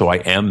everybody else. So I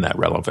am that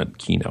relevant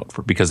keynote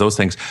because those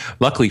things,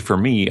 luckily for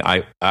me,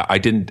 I'm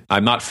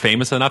not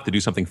famous enough to do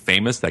something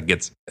famous that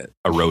gets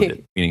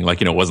eroded. Meaning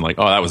it wasn't like,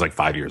 oh, that was like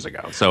 5 years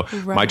ago. So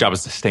right. My job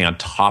is to stay on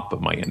top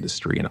of my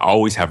industry and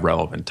always have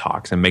relevant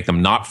talks and make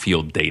them not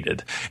feel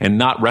dated and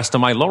not rest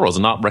on my laurels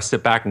and not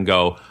sit back and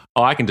go,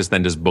 oh, I can just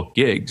book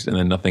gigs and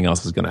then nothing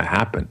else is going to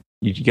happen.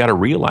 You got to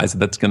realize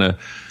that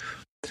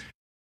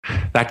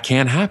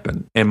can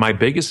happen. And my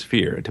biggest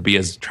fear, to be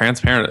as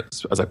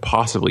transparent as I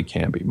possibly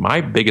can be,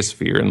 my biggest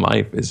fear in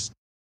life is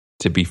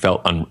to be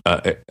felt no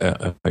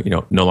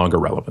longer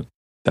relevant.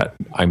 That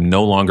I'm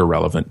no longer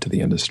relevant to the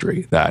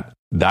industry.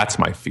 That's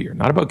my fear.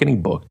 Not about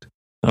getting booked,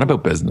 not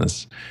about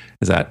business,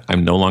 is that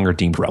I'm no longer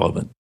deemed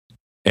relevant.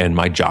 And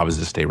my job is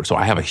to stay. So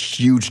I have a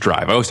huge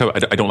drive.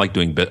 I don't like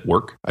doing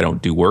work. I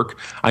don't do work.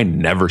 I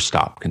never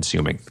stop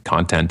consuming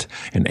content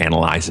and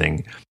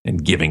analyzing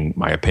and giving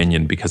my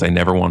opinion because I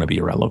never want to be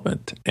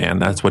irrelevant. And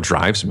that's what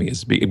drives me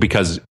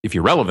because if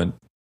you're relevant,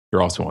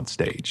 you're also on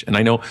stage. And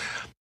I know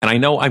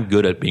I'm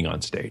good at being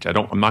on stage.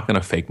 I'm not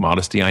going to fake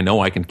modesty. I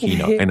know I can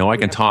keynote. I know I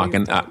can talk.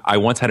 And I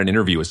once had an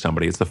interview with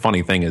somebody. It's the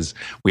funny thing is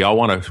we all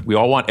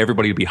want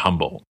everybody to be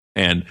humble.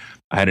 And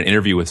I had an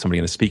interview with somebody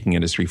in the speaking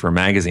industry for a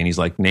magazine. He's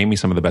like, name me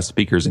some of the best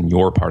speakers in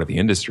your part of the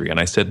industry. And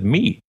I said,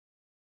 me.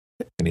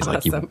 And he's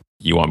awesome. Like,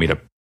 you want me to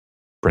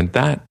print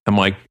that? I'm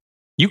like,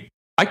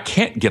 I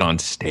can't get on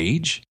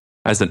stage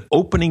as an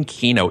opening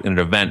keynote in an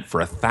event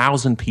for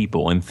 1,000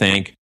 people and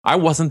think I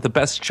wasn't the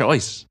best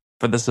choice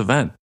for this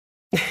event.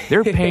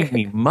 They're paying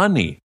me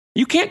money.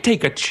 You can't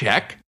take a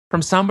check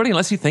from somebody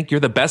unless you think you're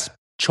the best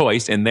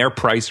choice in their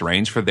price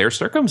range for their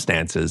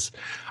circumstances.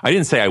 I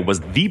didn't say I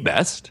was the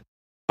best,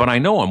 but I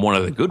know I'm one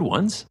of the good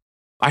ones.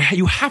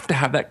 You have to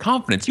have that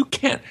confidence. You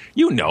can't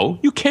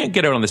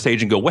get out on the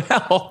stage and go,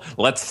 well,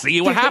 let's see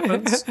what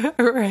happens.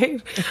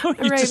 Right.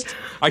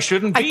 I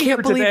shouldn't be here today. I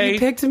can't believe you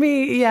picked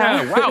me.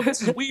 Yeah. Wow,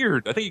 this is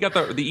weird. I think you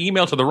got the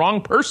email to the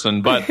wrong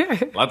person, but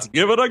let's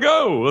give it a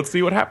go. Let's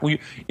see what happens.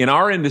 In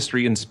our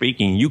industry in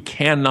speaking, you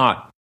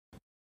cannot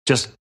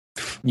just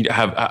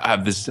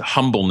have this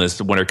humbleness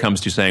when it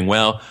comes to saying,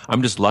 well,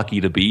 I'm just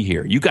lucky to be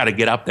here. You got to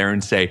get up there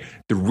and say,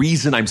 the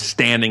reason I'm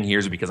standing here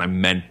is because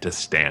I'm meant to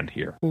stand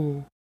here.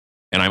 Mm.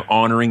 And I'm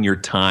honoring your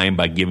time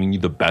by giving you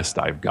the best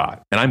I've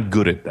got. And I'm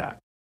good at that.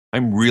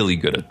 I'm really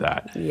good at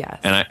that.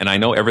 Yes. And I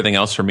know everything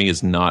else for me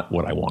is not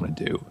what I want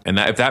to do. And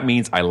if that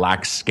means I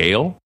lack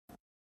scale,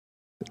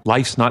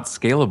 life's not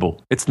scalable.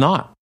 It's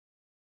not.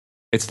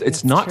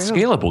 It's not true.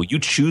 Scalable. You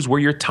choose where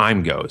your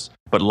time goes,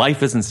 but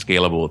life isn't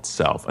scalable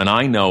itself. And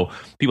I know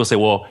people say,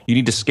 well, you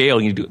need to scale.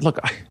 Look,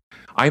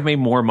 I've made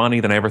more money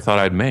than I ever thought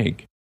I'd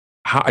make.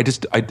 I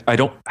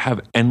don't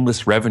have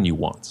endless revenue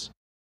wants.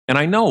 And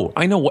I know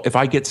if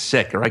I get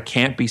sick or I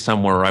can't be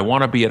somewhere or I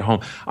want to be at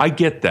home, I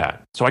get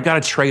that. So I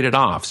got to trade it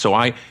off. So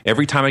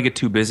every time I get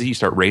too busy, you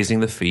start raising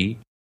the fee,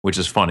 which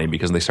is funny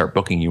because they start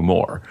booking you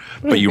more.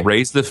 But you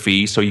raise the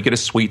fee, so you get a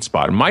sweet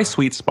spot. And my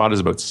sweet spot is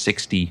about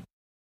 60,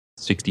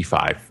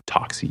 65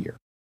 talks a year.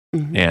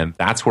 Mm-hmm. And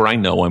that's where I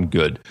know I'm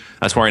good.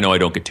 That's where I know I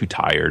don't get too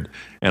tired.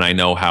 And I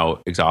know how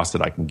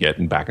exhausted I can get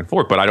and back and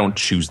forth. But I don't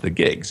choose the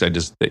gigs. I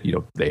just,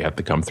 they have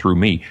to come through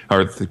me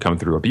or come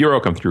through a bureau,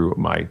 come through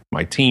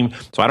my team.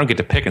 So I don't get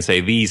to pick and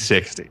say these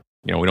 60.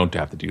 We don't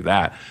have to do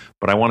that.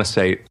 But I want to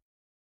say,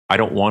 I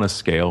don't want to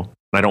scale.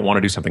 And I don't want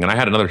to do something. And I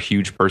had another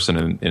huge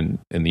person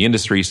in the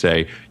industry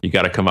say, you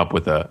got to come up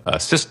with a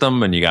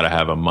system and you got to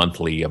have a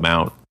monthly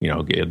amount,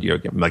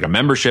 like a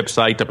membership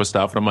site type of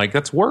stuff. And I'm like,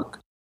 that's work.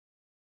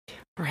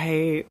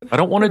 Right. I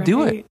don't want to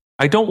do it.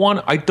 I don't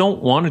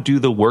want to do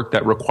the work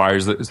that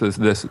requires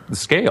the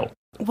scale.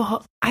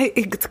 Well,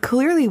 it's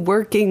clearly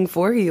working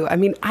for you. I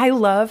mean, I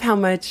love how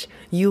much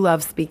you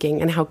love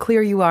speaking and how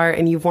clear you are,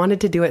 and you've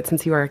wanted to do it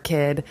since you were a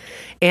kid.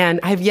 And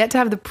I've yet to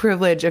have the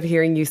privilege of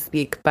hearing you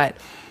speak, but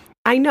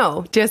I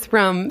know just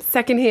from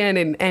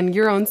secondhand and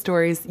your own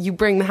stories, you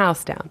bring the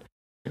house down.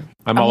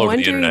 I'm all over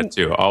the internet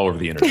too, all over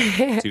the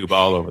internet, YouTube,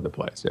 all over the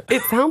place. Yeah.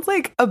 It sounds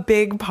like a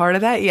big part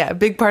of that. Yeah, a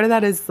big part of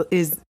that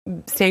is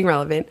staying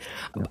relevant.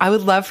 I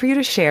would love for you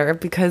to share,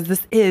 because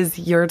this is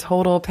your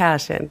total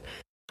passion.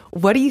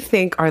 What do you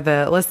think are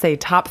the, let's say,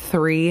 top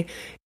 3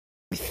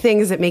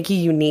 things that make you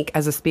unique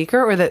as a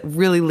speaker, or that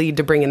really lead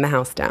to bringing the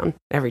house down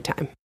every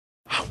time?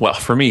 Well,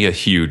 for me, a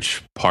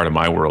huge part of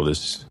my world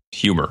is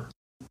humor.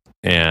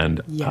 And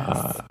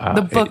yes.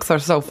 The books are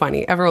so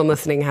funny. Everyone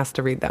listening has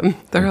to read them.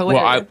 They're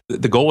hilarious. Well,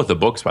 the goal with the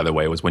books, by the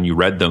way, was when you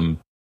read them,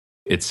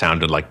 it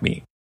sounded like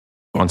me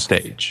on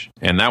stage.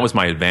 And that was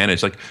my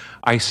advantage. Like,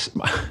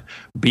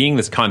 being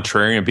this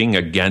contrarian, being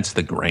against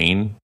the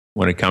grain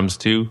when it comes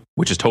to,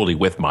 which is totally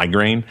with my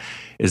grain,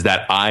 is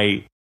that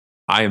I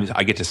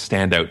get to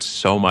stand out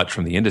so much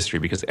from the industry,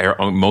 because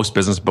most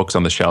business books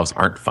on the shelves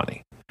aren't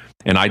funny.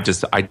 And I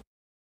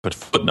put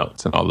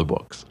footnotes in all the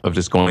books of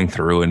just going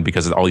through, and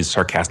because of all these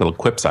sarcastic little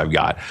quips I've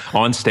got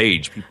on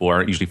stage, people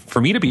aren't usually, for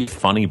me to be a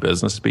funny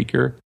business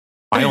speaker,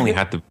 I only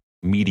have to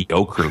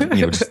mediocre,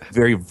 just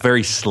very,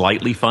 very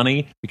slightly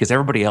funny, because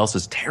everybody else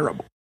is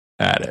terrible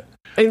at it.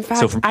 In fact,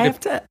 so I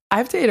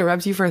have to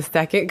interrupt you for a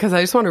second, because I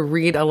just want to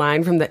read a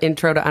line from the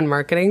intro to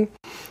Unmarketing,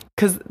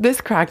 because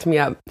this cracked me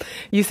up.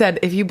 You said,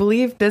 if you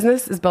believe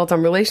business is built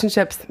on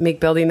relationships, make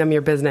building them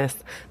your business.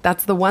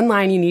 That's the one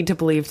line you need to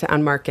believe to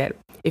unmarket.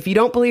 If you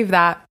don't believe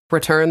that,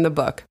 return the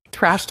book.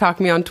 Trash talk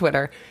me on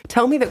Twitter.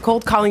 Tell me that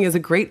cold calling is a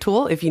great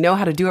tool if you know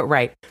how to do it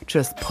right.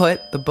 Just put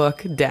the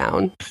book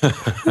down.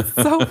 It's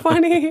so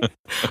funny.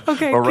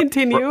 Okay,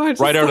 continue.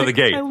 Right out of the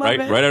gate, right?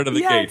 Right out of the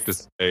gate.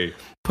 Just say,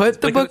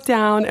 put the book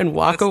down and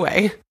walk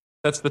away.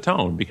 That's the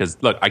tone. Because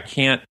look, I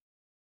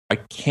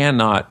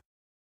cannot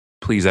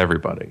please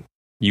everybody.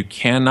 You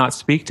cannot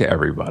speak to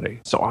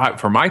everybody. So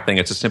for my thing,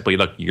 it's just simply,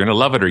 look, you're going to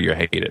love it or you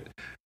hate it.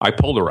 I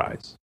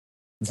polarize.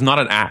 It's not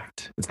an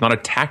act. It's not a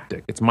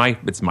tactic. It's my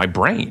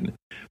brain,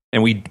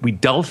 and we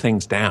dull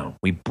things down.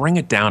 We bring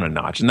it down a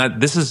notch,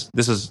 and this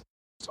is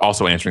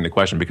also answering the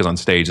question, because on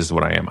stage, this is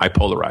what I am. I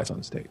polarize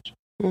on stage.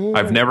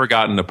 I've never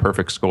gotten a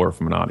perfect score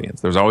from an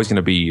audience. There's always going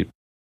to be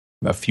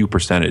a few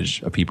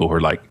percentage of people who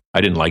are like, I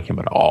didn't like him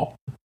at all.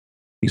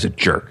 He's a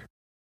jerk.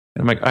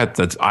 And I'm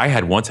like, I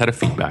had once had a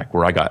feedback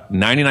where I got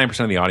 99%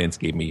 of the audience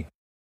gave me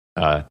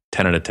 10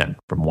 out of 10,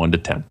 from 1 to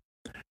 10,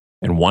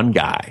 and one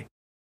guy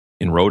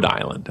in Rhode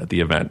Island at the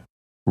event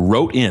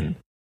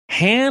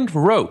hand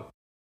wrote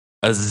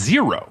a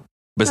 0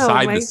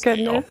 beside the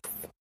scale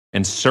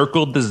and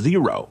circled the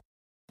 0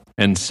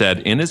 and said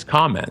in his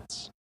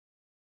comments,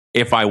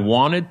 if I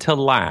wanted to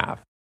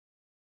laugh,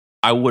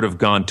 I would have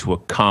gone to a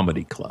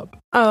comedy club.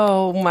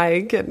 Oh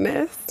my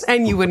goodness.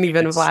 And you wouldn't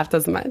even have laughed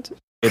as much.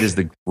 It is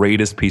the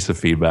greatest piece of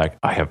feedback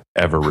I have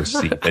ever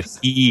received. That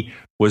he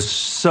was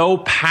so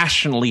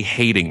passionately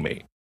hating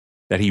me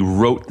that he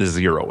wrote the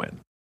 0 in.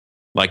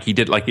 Like he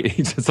did, like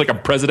it's like a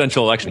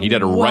presidential election. He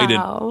did a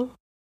write-in.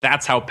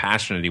 That's how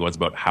passionate he was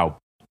about how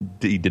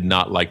he did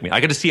not like me. I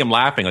got to see him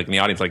laughing, like in the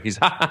audience, like he's,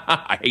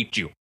 I hate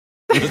you.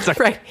 It's like,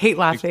 right, hate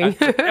laughing.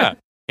 Yeah,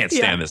 can't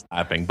stand this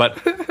laughing.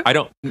 But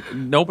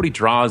nobody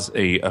draws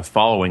a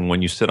following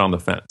when you sit on the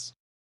fence.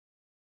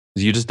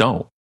 You just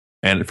don't.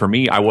 And for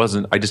me, I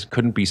just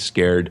couldn't be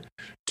scared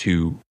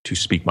to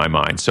speak my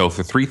mind. So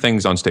for 3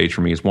 things on stage for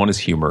me is, one is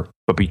humor,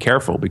 but be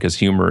careful, because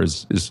humor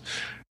is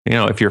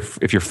if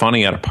you're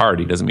funny at a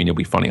party, doesn't mean you'll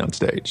be funny on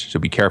stage. So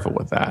be careful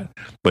with that.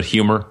 But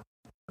humor,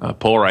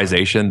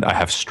 polarization, I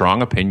have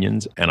strong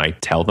opinions and I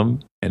tell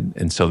them.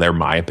 And so they're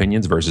my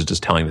opinions versus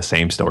just telling the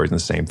same stories and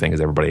the same thing as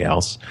everybody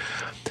else.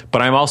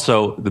 But I'm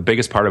also, the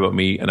biggest part about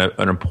me, and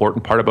an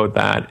important part about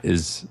that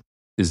is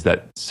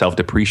that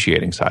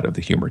self-depreciating side of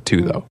the humor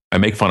too, though. I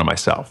make fun of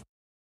myself.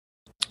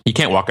 You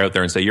can't walk out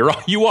there and say,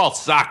 you all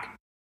suck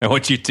at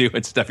what you do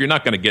and stuff. You're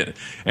not going to get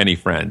any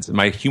friends.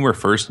 My humor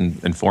first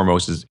and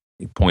foremost is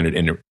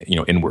pointed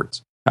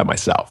inwards at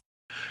myself.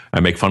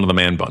 I make fun of the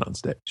man bun on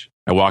stage.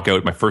 I walk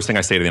out, my first thing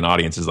I say to the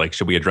audience is like,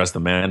 should we address the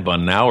man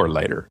bun now or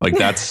later? Like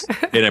that's,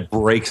 and it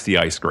breaks the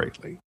ice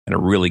greatly and it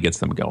really gets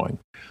them going.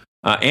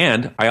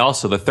 And I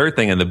also, the third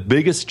thing and the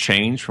biggest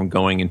change from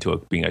going into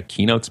being a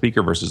keynote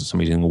speaker versus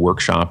somebody doing a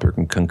workshop or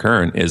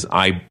concurrent is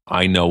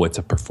I know it's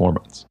a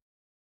performance,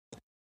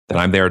 that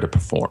I'm there to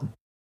perform.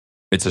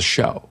 It's a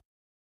show.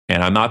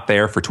 And I'm not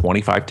there for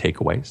 25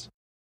 takeaways.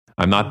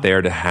 I'm not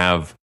there to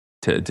have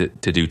to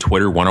do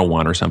Twitter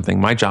 101 or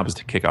something. My job is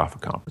to kick off a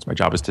conference. My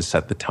job is to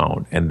set the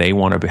tone. And they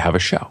want to have a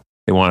show.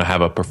 They want to have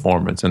a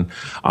performance. And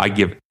I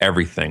give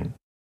everything.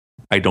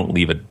 I don't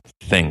leave a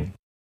thing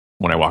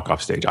when I walk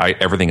off stage.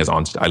 Everything is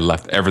on. I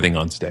left everything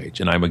on stage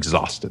and I'm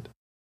exhausted.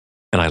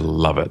 And I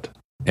love it.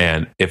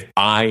 And if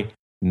I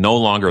no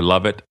longer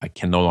love it, I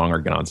can no longer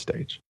get on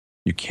stage.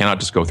 You cannot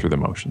just go through the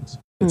motions.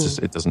 It's just,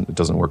 it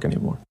doesn't work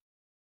anymore.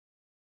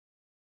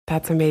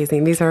 That's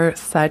amazing. These are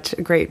such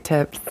great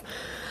tips.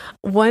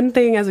 One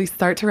thing as we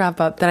start to wrap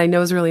up that I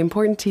know is really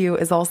important to you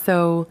is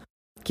also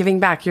giving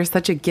back. You're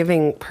such a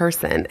giving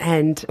person.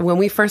 And when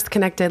we first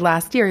connected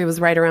last year, it was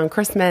right around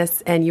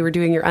Christmas and you were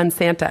doing your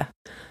Unsanta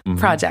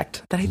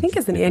project that I think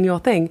is an annual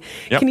thing.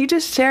 Yep. Can you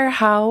just share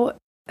how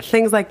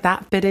things like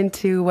that fit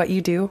into what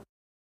you do?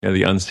 Yeah,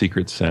 the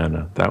Unsecret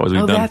Santa. That was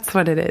we've done. That's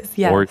what it is.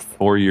 Yes.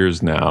 4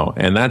 years now,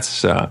 and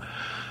that's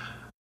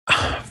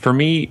for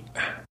me.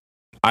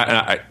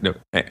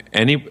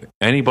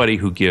 Anybody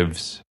who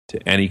gives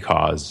to any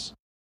cause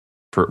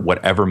for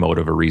whatever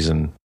motive or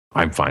reason,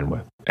 I'm fine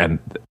with. And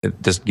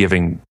just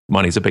giving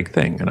money is a big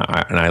thing, and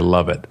I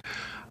love it.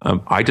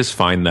 I just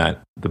find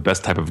that the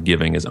best type of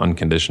giving is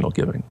unconditional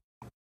giving.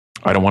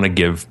 I don't want to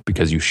give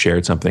because you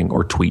shared something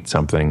or tweet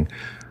something.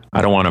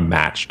 I don't want to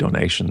match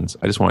donations.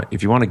 I just want,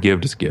 if you want to give,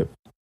 just give.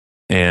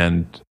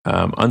 And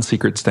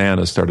Unsecret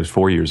Santa started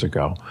 4 years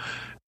ago,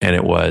 and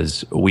it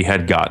was, we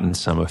had gotten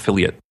some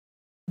affiliate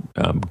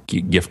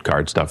gift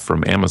card stuff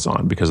from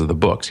Amazon because of the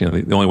books. You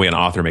know, the only way an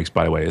author makes,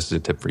 by the way, this is a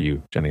tip for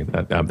you, Jenny,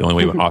 that the only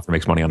way an author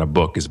makes money on a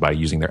book is by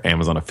using their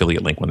Amazon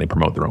affiliate link when they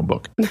promote their own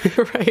book.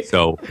 Right.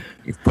 So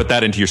you put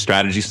that into your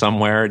strategy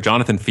somewhere.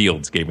 Jonathan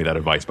Fields gave me that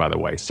advice, by the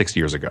way, 6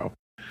 years ago.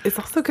 It's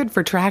also good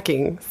for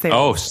tracking sales.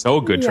 Oh,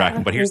 so good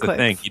tracking. But here's the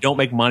thing. You don't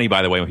make money,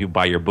 by the way, when people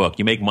buy your book.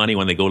 You make money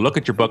when they go look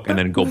at your book and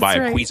then go buy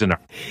a Cuisinart.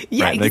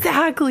 Yeah, right?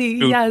 Exactly.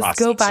 Yes,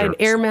 go buy an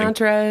air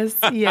mattress.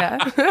 Yeah.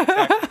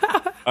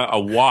 A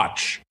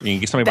watch. You can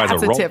get somebody buys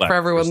a Rolex. That's a tip for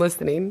everyone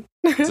listening.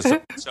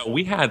 So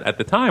we had, at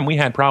the time, we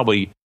had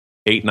probably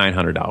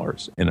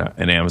 $800-900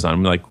 in Amazon.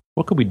 I'm like,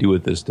 what could we do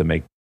with this to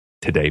make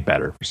today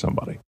better for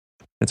somebody?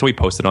 And so we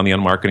posted on the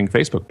Unmarketing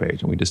Facebook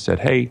page, and we just said,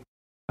 hey,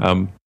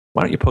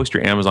 why don't you post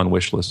your Amazon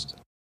wish list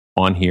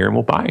on here, and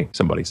we'll buy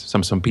somebody's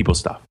some people's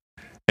stuff.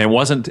 And it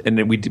wasn't,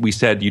 and we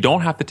said, you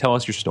don't have to tell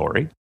us your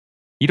story.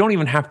 You don't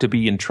even have to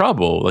be in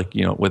trouble, like,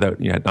 you know, without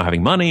not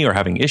having money or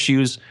having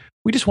issues.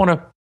 We just want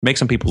to make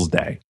some people's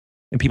day.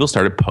 And people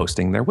started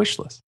posting their wish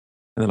list.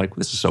 And they're like,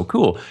 this is so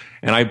cool.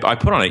 And I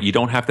put on it, you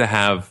don't have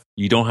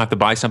to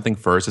buy something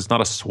first. It's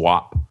not a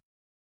swap.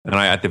 And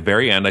at the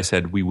very end, I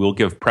said, we will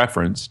give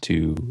preference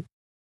to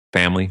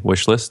family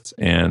wish lists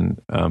and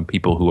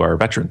people who are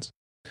veterans.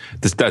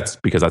 That's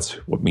because that's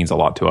what means a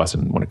lot to us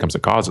and when it comes to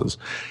causes.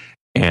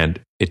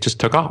 And it just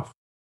took off.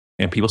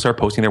 And people started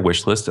posting their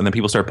wish list, and then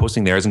people started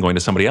posting theirs and going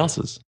to somebody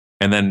else's.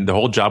 And then the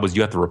whole job was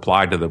you have to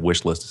reply to the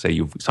wish list to say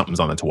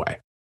something's on its way.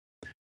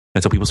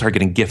 And so people started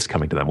getting gifts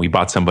coming to them. We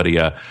bought somebody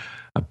a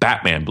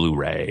Batman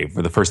Blu-ray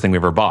for the first thing we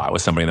ever bought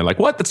was somebody, and they're like,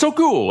 what? That's so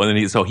cool. And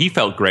then so he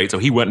felt great. So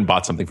he went and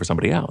bought something for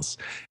somebody else.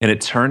 And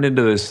it turned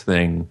into this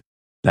thing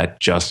that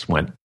just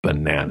went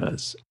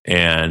bananas.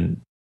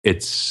 And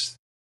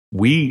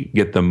we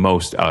get the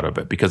most out of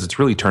it because it's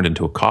really turned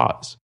into a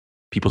cause.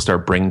 People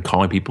start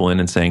calling people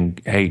in and saying,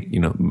 hey,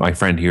 my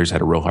friend here's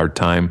had a real hard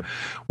time.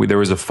 There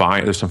was a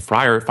fire. There's some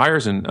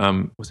fires in,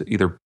 was it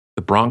either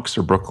the Bronx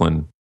or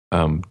Brooklyn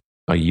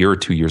a year or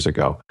 2 years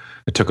ago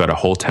that took out a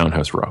whole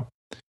townhouse row.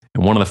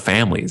 And one of the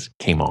families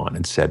came on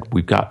and said,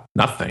 we've got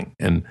nothing.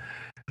 And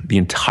the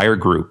entire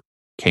group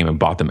came and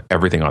bought them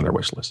everything on their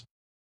wish list.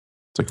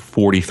 It's like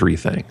 43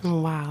 things.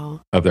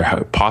 Wow. Of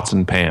their pots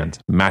and pans,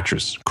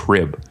 mattress,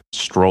 crib,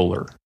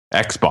 stroller,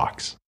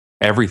 Xbox,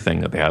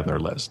 everything that they had on their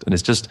list. And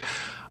it's just,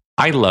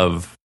 I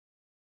love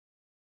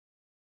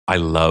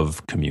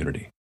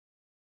community.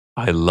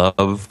 I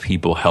love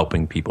people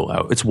helping people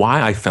out. It's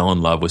why I fell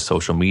in love with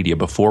social media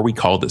before we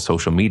called it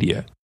social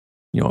media.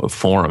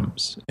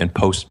 Forums and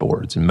post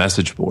boards and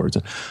message boards.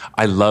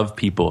 I love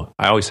people.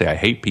 I always say I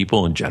hate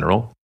people in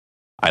general.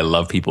 I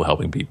love people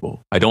helping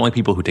people. I don't like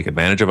people who take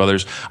advantage of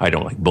others. I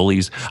don't like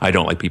bullies. I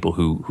don't like people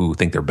who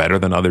think they're better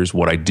than others.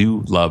 What I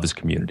do love is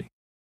community.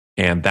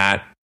 And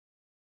that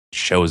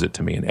shows it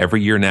to me. And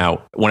every year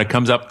now, when it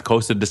comes up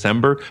close to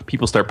December,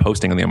 people start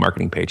posting on the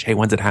Unmarketing page, hey,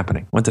 when's it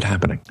happening? When's it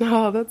happening?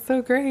 Oh, that's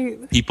so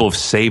great. People have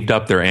saved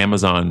up their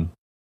Amazon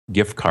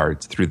gift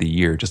cards through the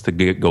year just to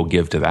go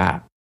give to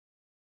that.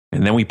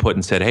 And then we put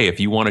and said, hey,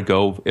 if you want to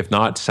go, if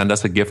not, send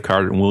us a gift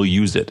card and we'll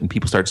use it. And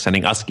people start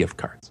sending us gift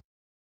cards.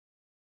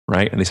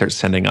 Right? And they start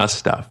sending us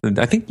stuff. And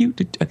I think you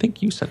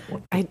sent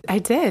one. I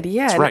did,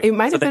 yeah. Right. It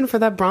might have been for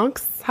that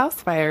Bronx house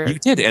fire. You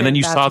did. And then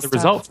you saw the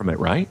result from it,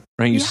 right?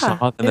 You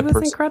saw it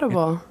was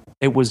incredible.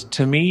 It was,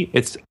 to me,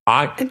 it's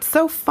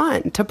so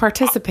fun to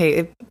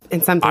participate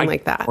in something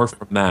like that. Or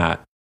from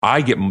that,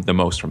 I get the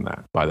most from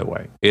that, by the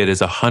way. It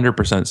is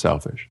 100%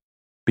 selfish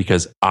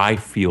because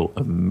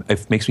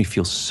it makes me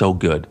feel so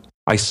good.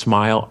 I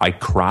smile, I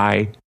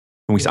cry.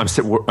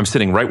 I'm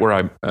sitting right where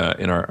I'm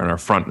in our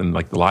front, in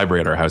like the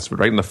library at our house,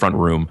 right in the front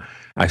room.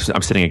 I'm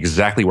sitting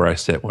exactly where I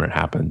sit when it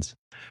happens,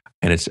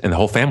 and the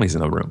whole family's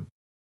in the room,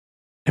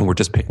 and we're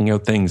just picking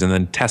out things. And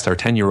then Tess, our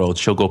 10-year-old,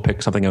 she'll go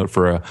pick something out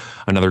for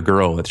another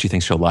girl that she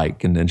thinks she'll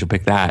like, and then she'll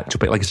pick that.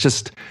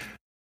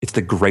 It's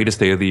the greatest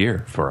day of the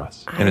year for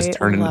us, and it's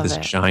turned into this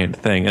giant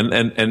thing.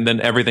 And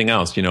then everything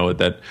else,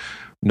 that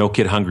No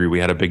Kid Hungry. We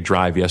had a big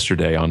drive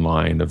yesterday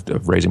online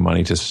of raising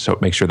money to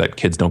make sure that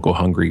kids don't go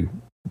hungry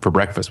for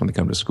breakfast when they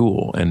come to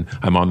school, and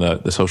I'm on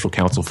the social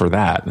council for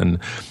that. And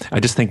I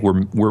just think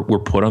we're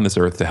put on this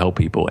earth to help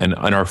people. And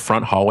in our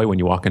front hallway, when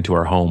you walk into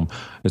our home,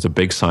 there's a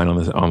big sign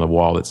on the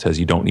wall that says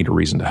you don't need a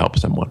reason to help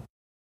someone.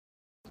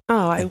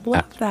 Oh, I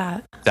love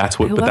that. That's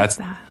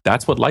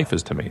what life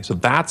is to me. So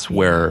that's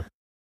where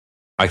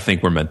I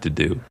think we're meant to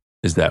do,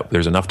 is that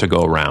there's enough to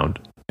go around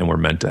and we're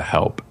meant to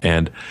help.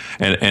 And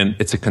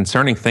it's a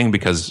concerning thing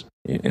because,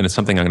 and it's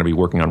something I'm going to be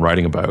working on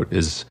writing about,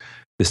 is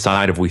the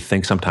side of we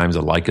think sometimes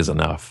a like is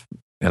enough.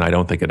 And I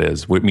don't think it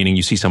is. Meaning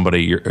you see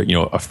somebody,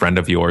 a friend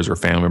of yours or a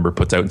family member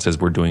puts out and says,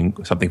 we're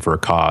doing something for a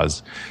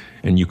cause,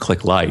 and you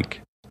click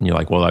like, and you're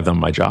like, well, I've done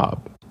my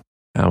job.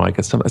 And I'm like,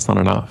 it's not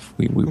enough.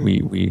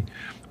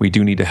 We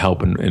do need to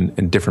help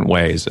in different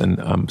ways.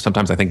 And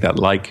sometimes I think that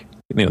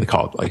they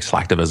call it like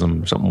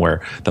slacktivism or something,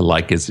 where the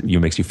like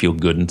makes you feel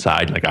good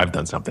inside. Like, I've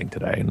done something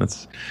today. And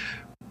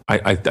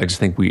I just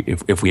think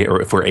if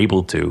we're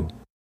able to,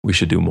 we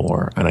should do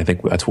more. And I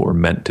think that's what we're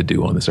meant to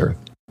do on this earth.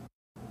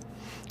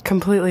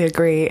 Completely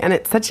agree. And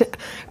it's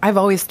I've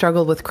always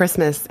struggled with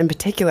Christmas in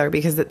particular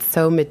because it's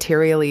so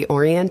materially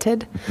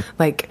oriented,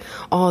 like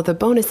all the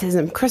bonuses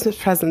and Christmas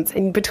presents.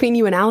 And between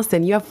you and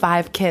Allison, you have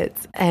 5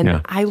 kids.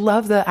 And I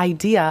love the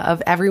idea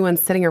of everyone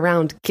sitting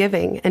around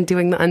giving and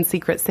doing the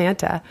unsecret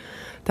Santa.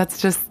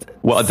 That's just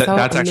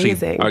that's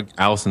amazing. Actually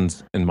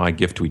Allison's and my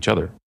gift to each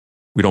other.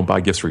 We don't buy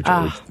gifts for each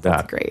other.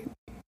 That's great.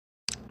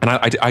 And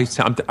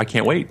I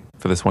can't wait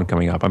for this one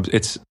coming up. I'm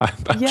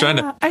trying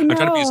to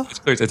be as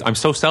clear. I'm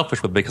so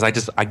selfish with it because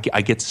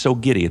I get so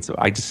giddy.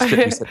 I just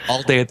sit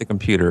all day at the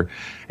computer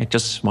and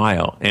just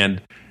smile.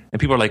 And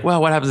people are like, well,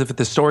 what happens if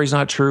the story's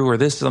not true or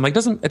this? I'm like,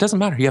 it doesn't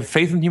matter. You have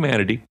faith in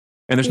humanity.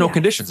 And there's no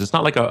conditions. It's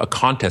not like a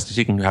contest. So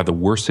you can have the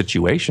worst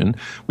situation.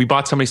 We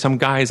bought some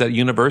guys at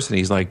university.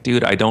 He's like,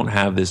 dude, I don't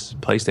have this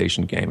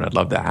PlayStation game and I'd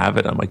love to have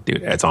it. I'm like,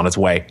 dude, it's on its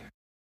way.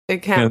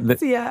 It counts,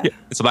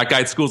 So that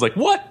guy at school's like,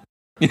 what?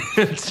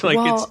 It's like,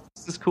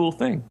 it's this cool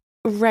thing.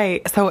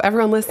 Right. So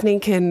everyone listening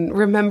can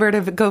remember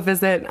to go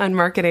visit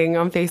Unmarketing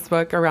on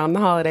Facebook around the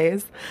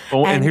holidays.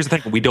 Well, and here's the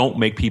thing. We don't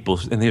make people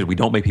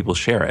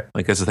share it.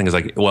 Like, that's the thing, is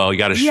like, well, you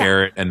got to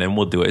share it and then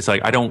we'll do it. It's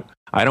like, I don't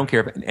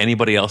care if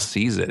anybody else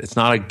sees it. It's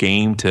not a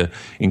game to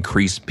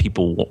increase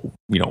people,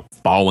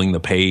 following the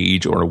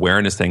page or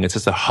awareness thing. It's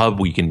just a hub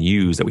we can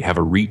use, that we have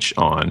a reach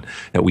on,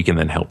 that we can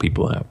then help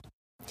people out.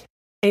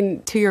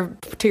 And to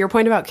your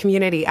point about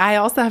community, I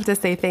also have to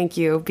say thank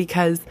you,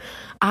 because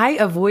I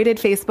avoided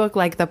Facebook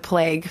like the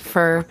plague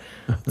for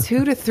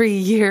 2 to 3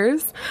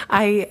 years.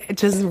 I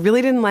just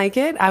really didn't like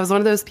it. I was one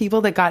of those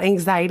people that got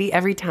anxiety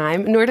every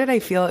time, nor did I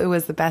feel it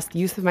was the best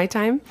use of my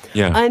time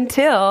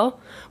until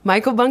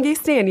Michael Bungay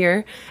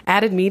Stanier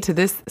added me to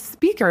this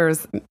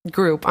speakers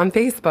group on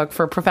Facebook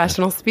for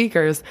professional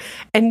speakers.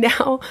 And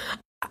now,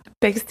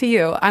 thanks to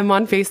you, I'm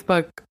on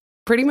Facebook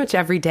pretty much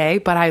every day,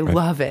 but I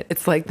love it.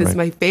 It's like, this is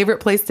my favorite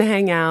place to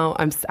hang out.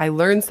 I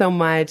learn so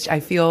much.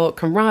 I feel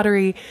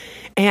camaraderie.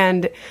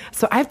 And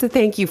so I have to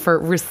thank you for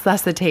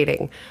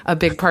resuscitating a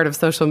big part of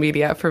social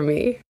media for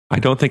me. I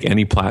don't think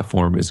any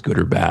platform is good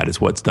or bad. It's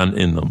what's done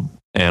in them.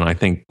 And I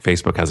think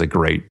Facebook has a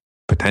great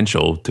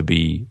potential to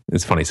be,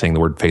 it's funny saying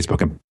the word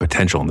Facebook and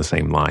potential in the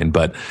same line,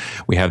 but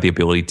we have the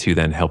ability to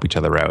then help each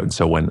other out. And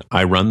so when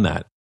I run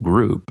that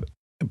group,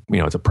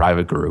 it's a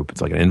private group.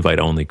 It's like an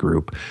invite-only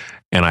group.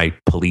 And I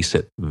police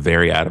it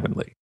very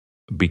adamantly,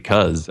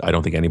 because I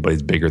don't think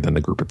anybody's bigger than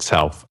the group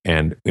itself.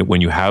 And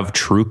when you have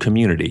true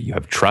community, you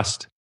have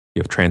trust, you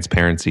have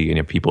transparency, and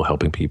you have people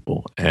helping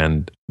people.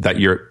 And that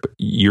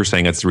you're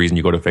saying that's the reason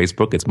you go to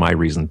Facebook. It's my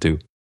reason too.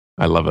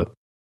 I love it.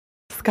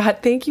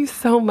 Scott, thank you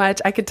so much.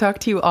 I could talk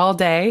to you all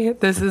day.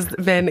 This has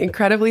been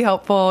incredibly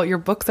helpful. Your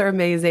books are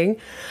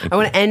amazing. I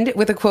want to end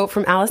with a quote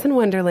from Alice in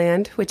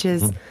Wonderland, which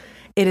is,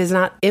 "It is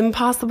not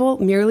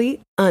impossible,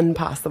 merely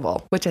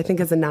unpossible," which I think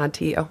is a nod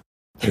to you.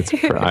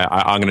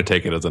 I'm going to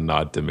take it as a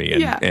nod to me.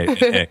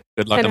 And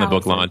good luck on the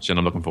book launch, and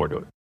I'm looking forward to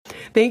it.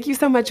 Thank you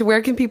so much.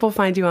 Where can people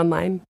find you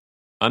online?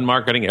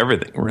 Unmarketing,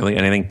 everything, really.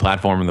 Anything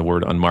platform in the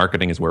word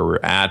unmarketing is where we're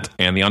at.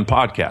 And the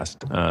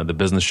Unpodcast, the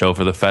business show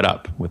for the fed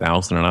up with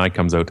Allison and I,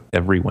 comes out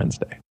every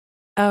Wednesday.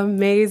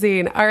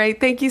 Amazing. All right.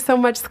 Thank you so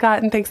much,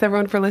 Scott. And thanks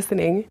everyone for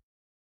listening.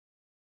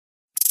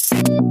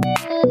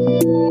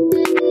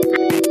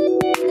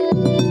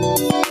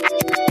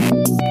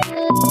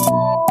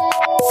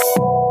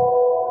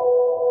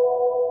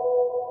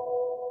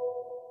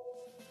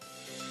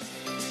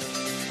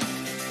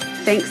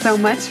 Thanks so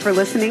much for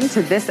listening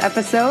to this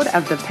episode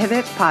of the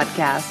Pivot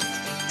Podcast.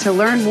 To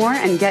learn more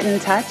and get in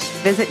touch,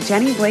 visit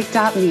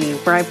jennyblake.me,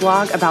 where I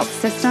blog about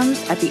systems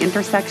at the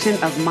intersection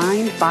of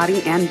mind,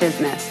 body, and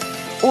business.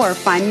 Or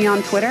find me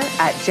on Twitter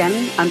at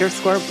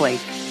Jenny_Blake.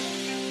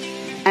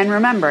 And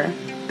remember,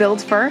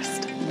 build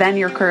first, then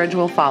your courage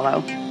will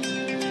follow.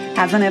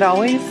 Hasn't it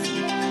always?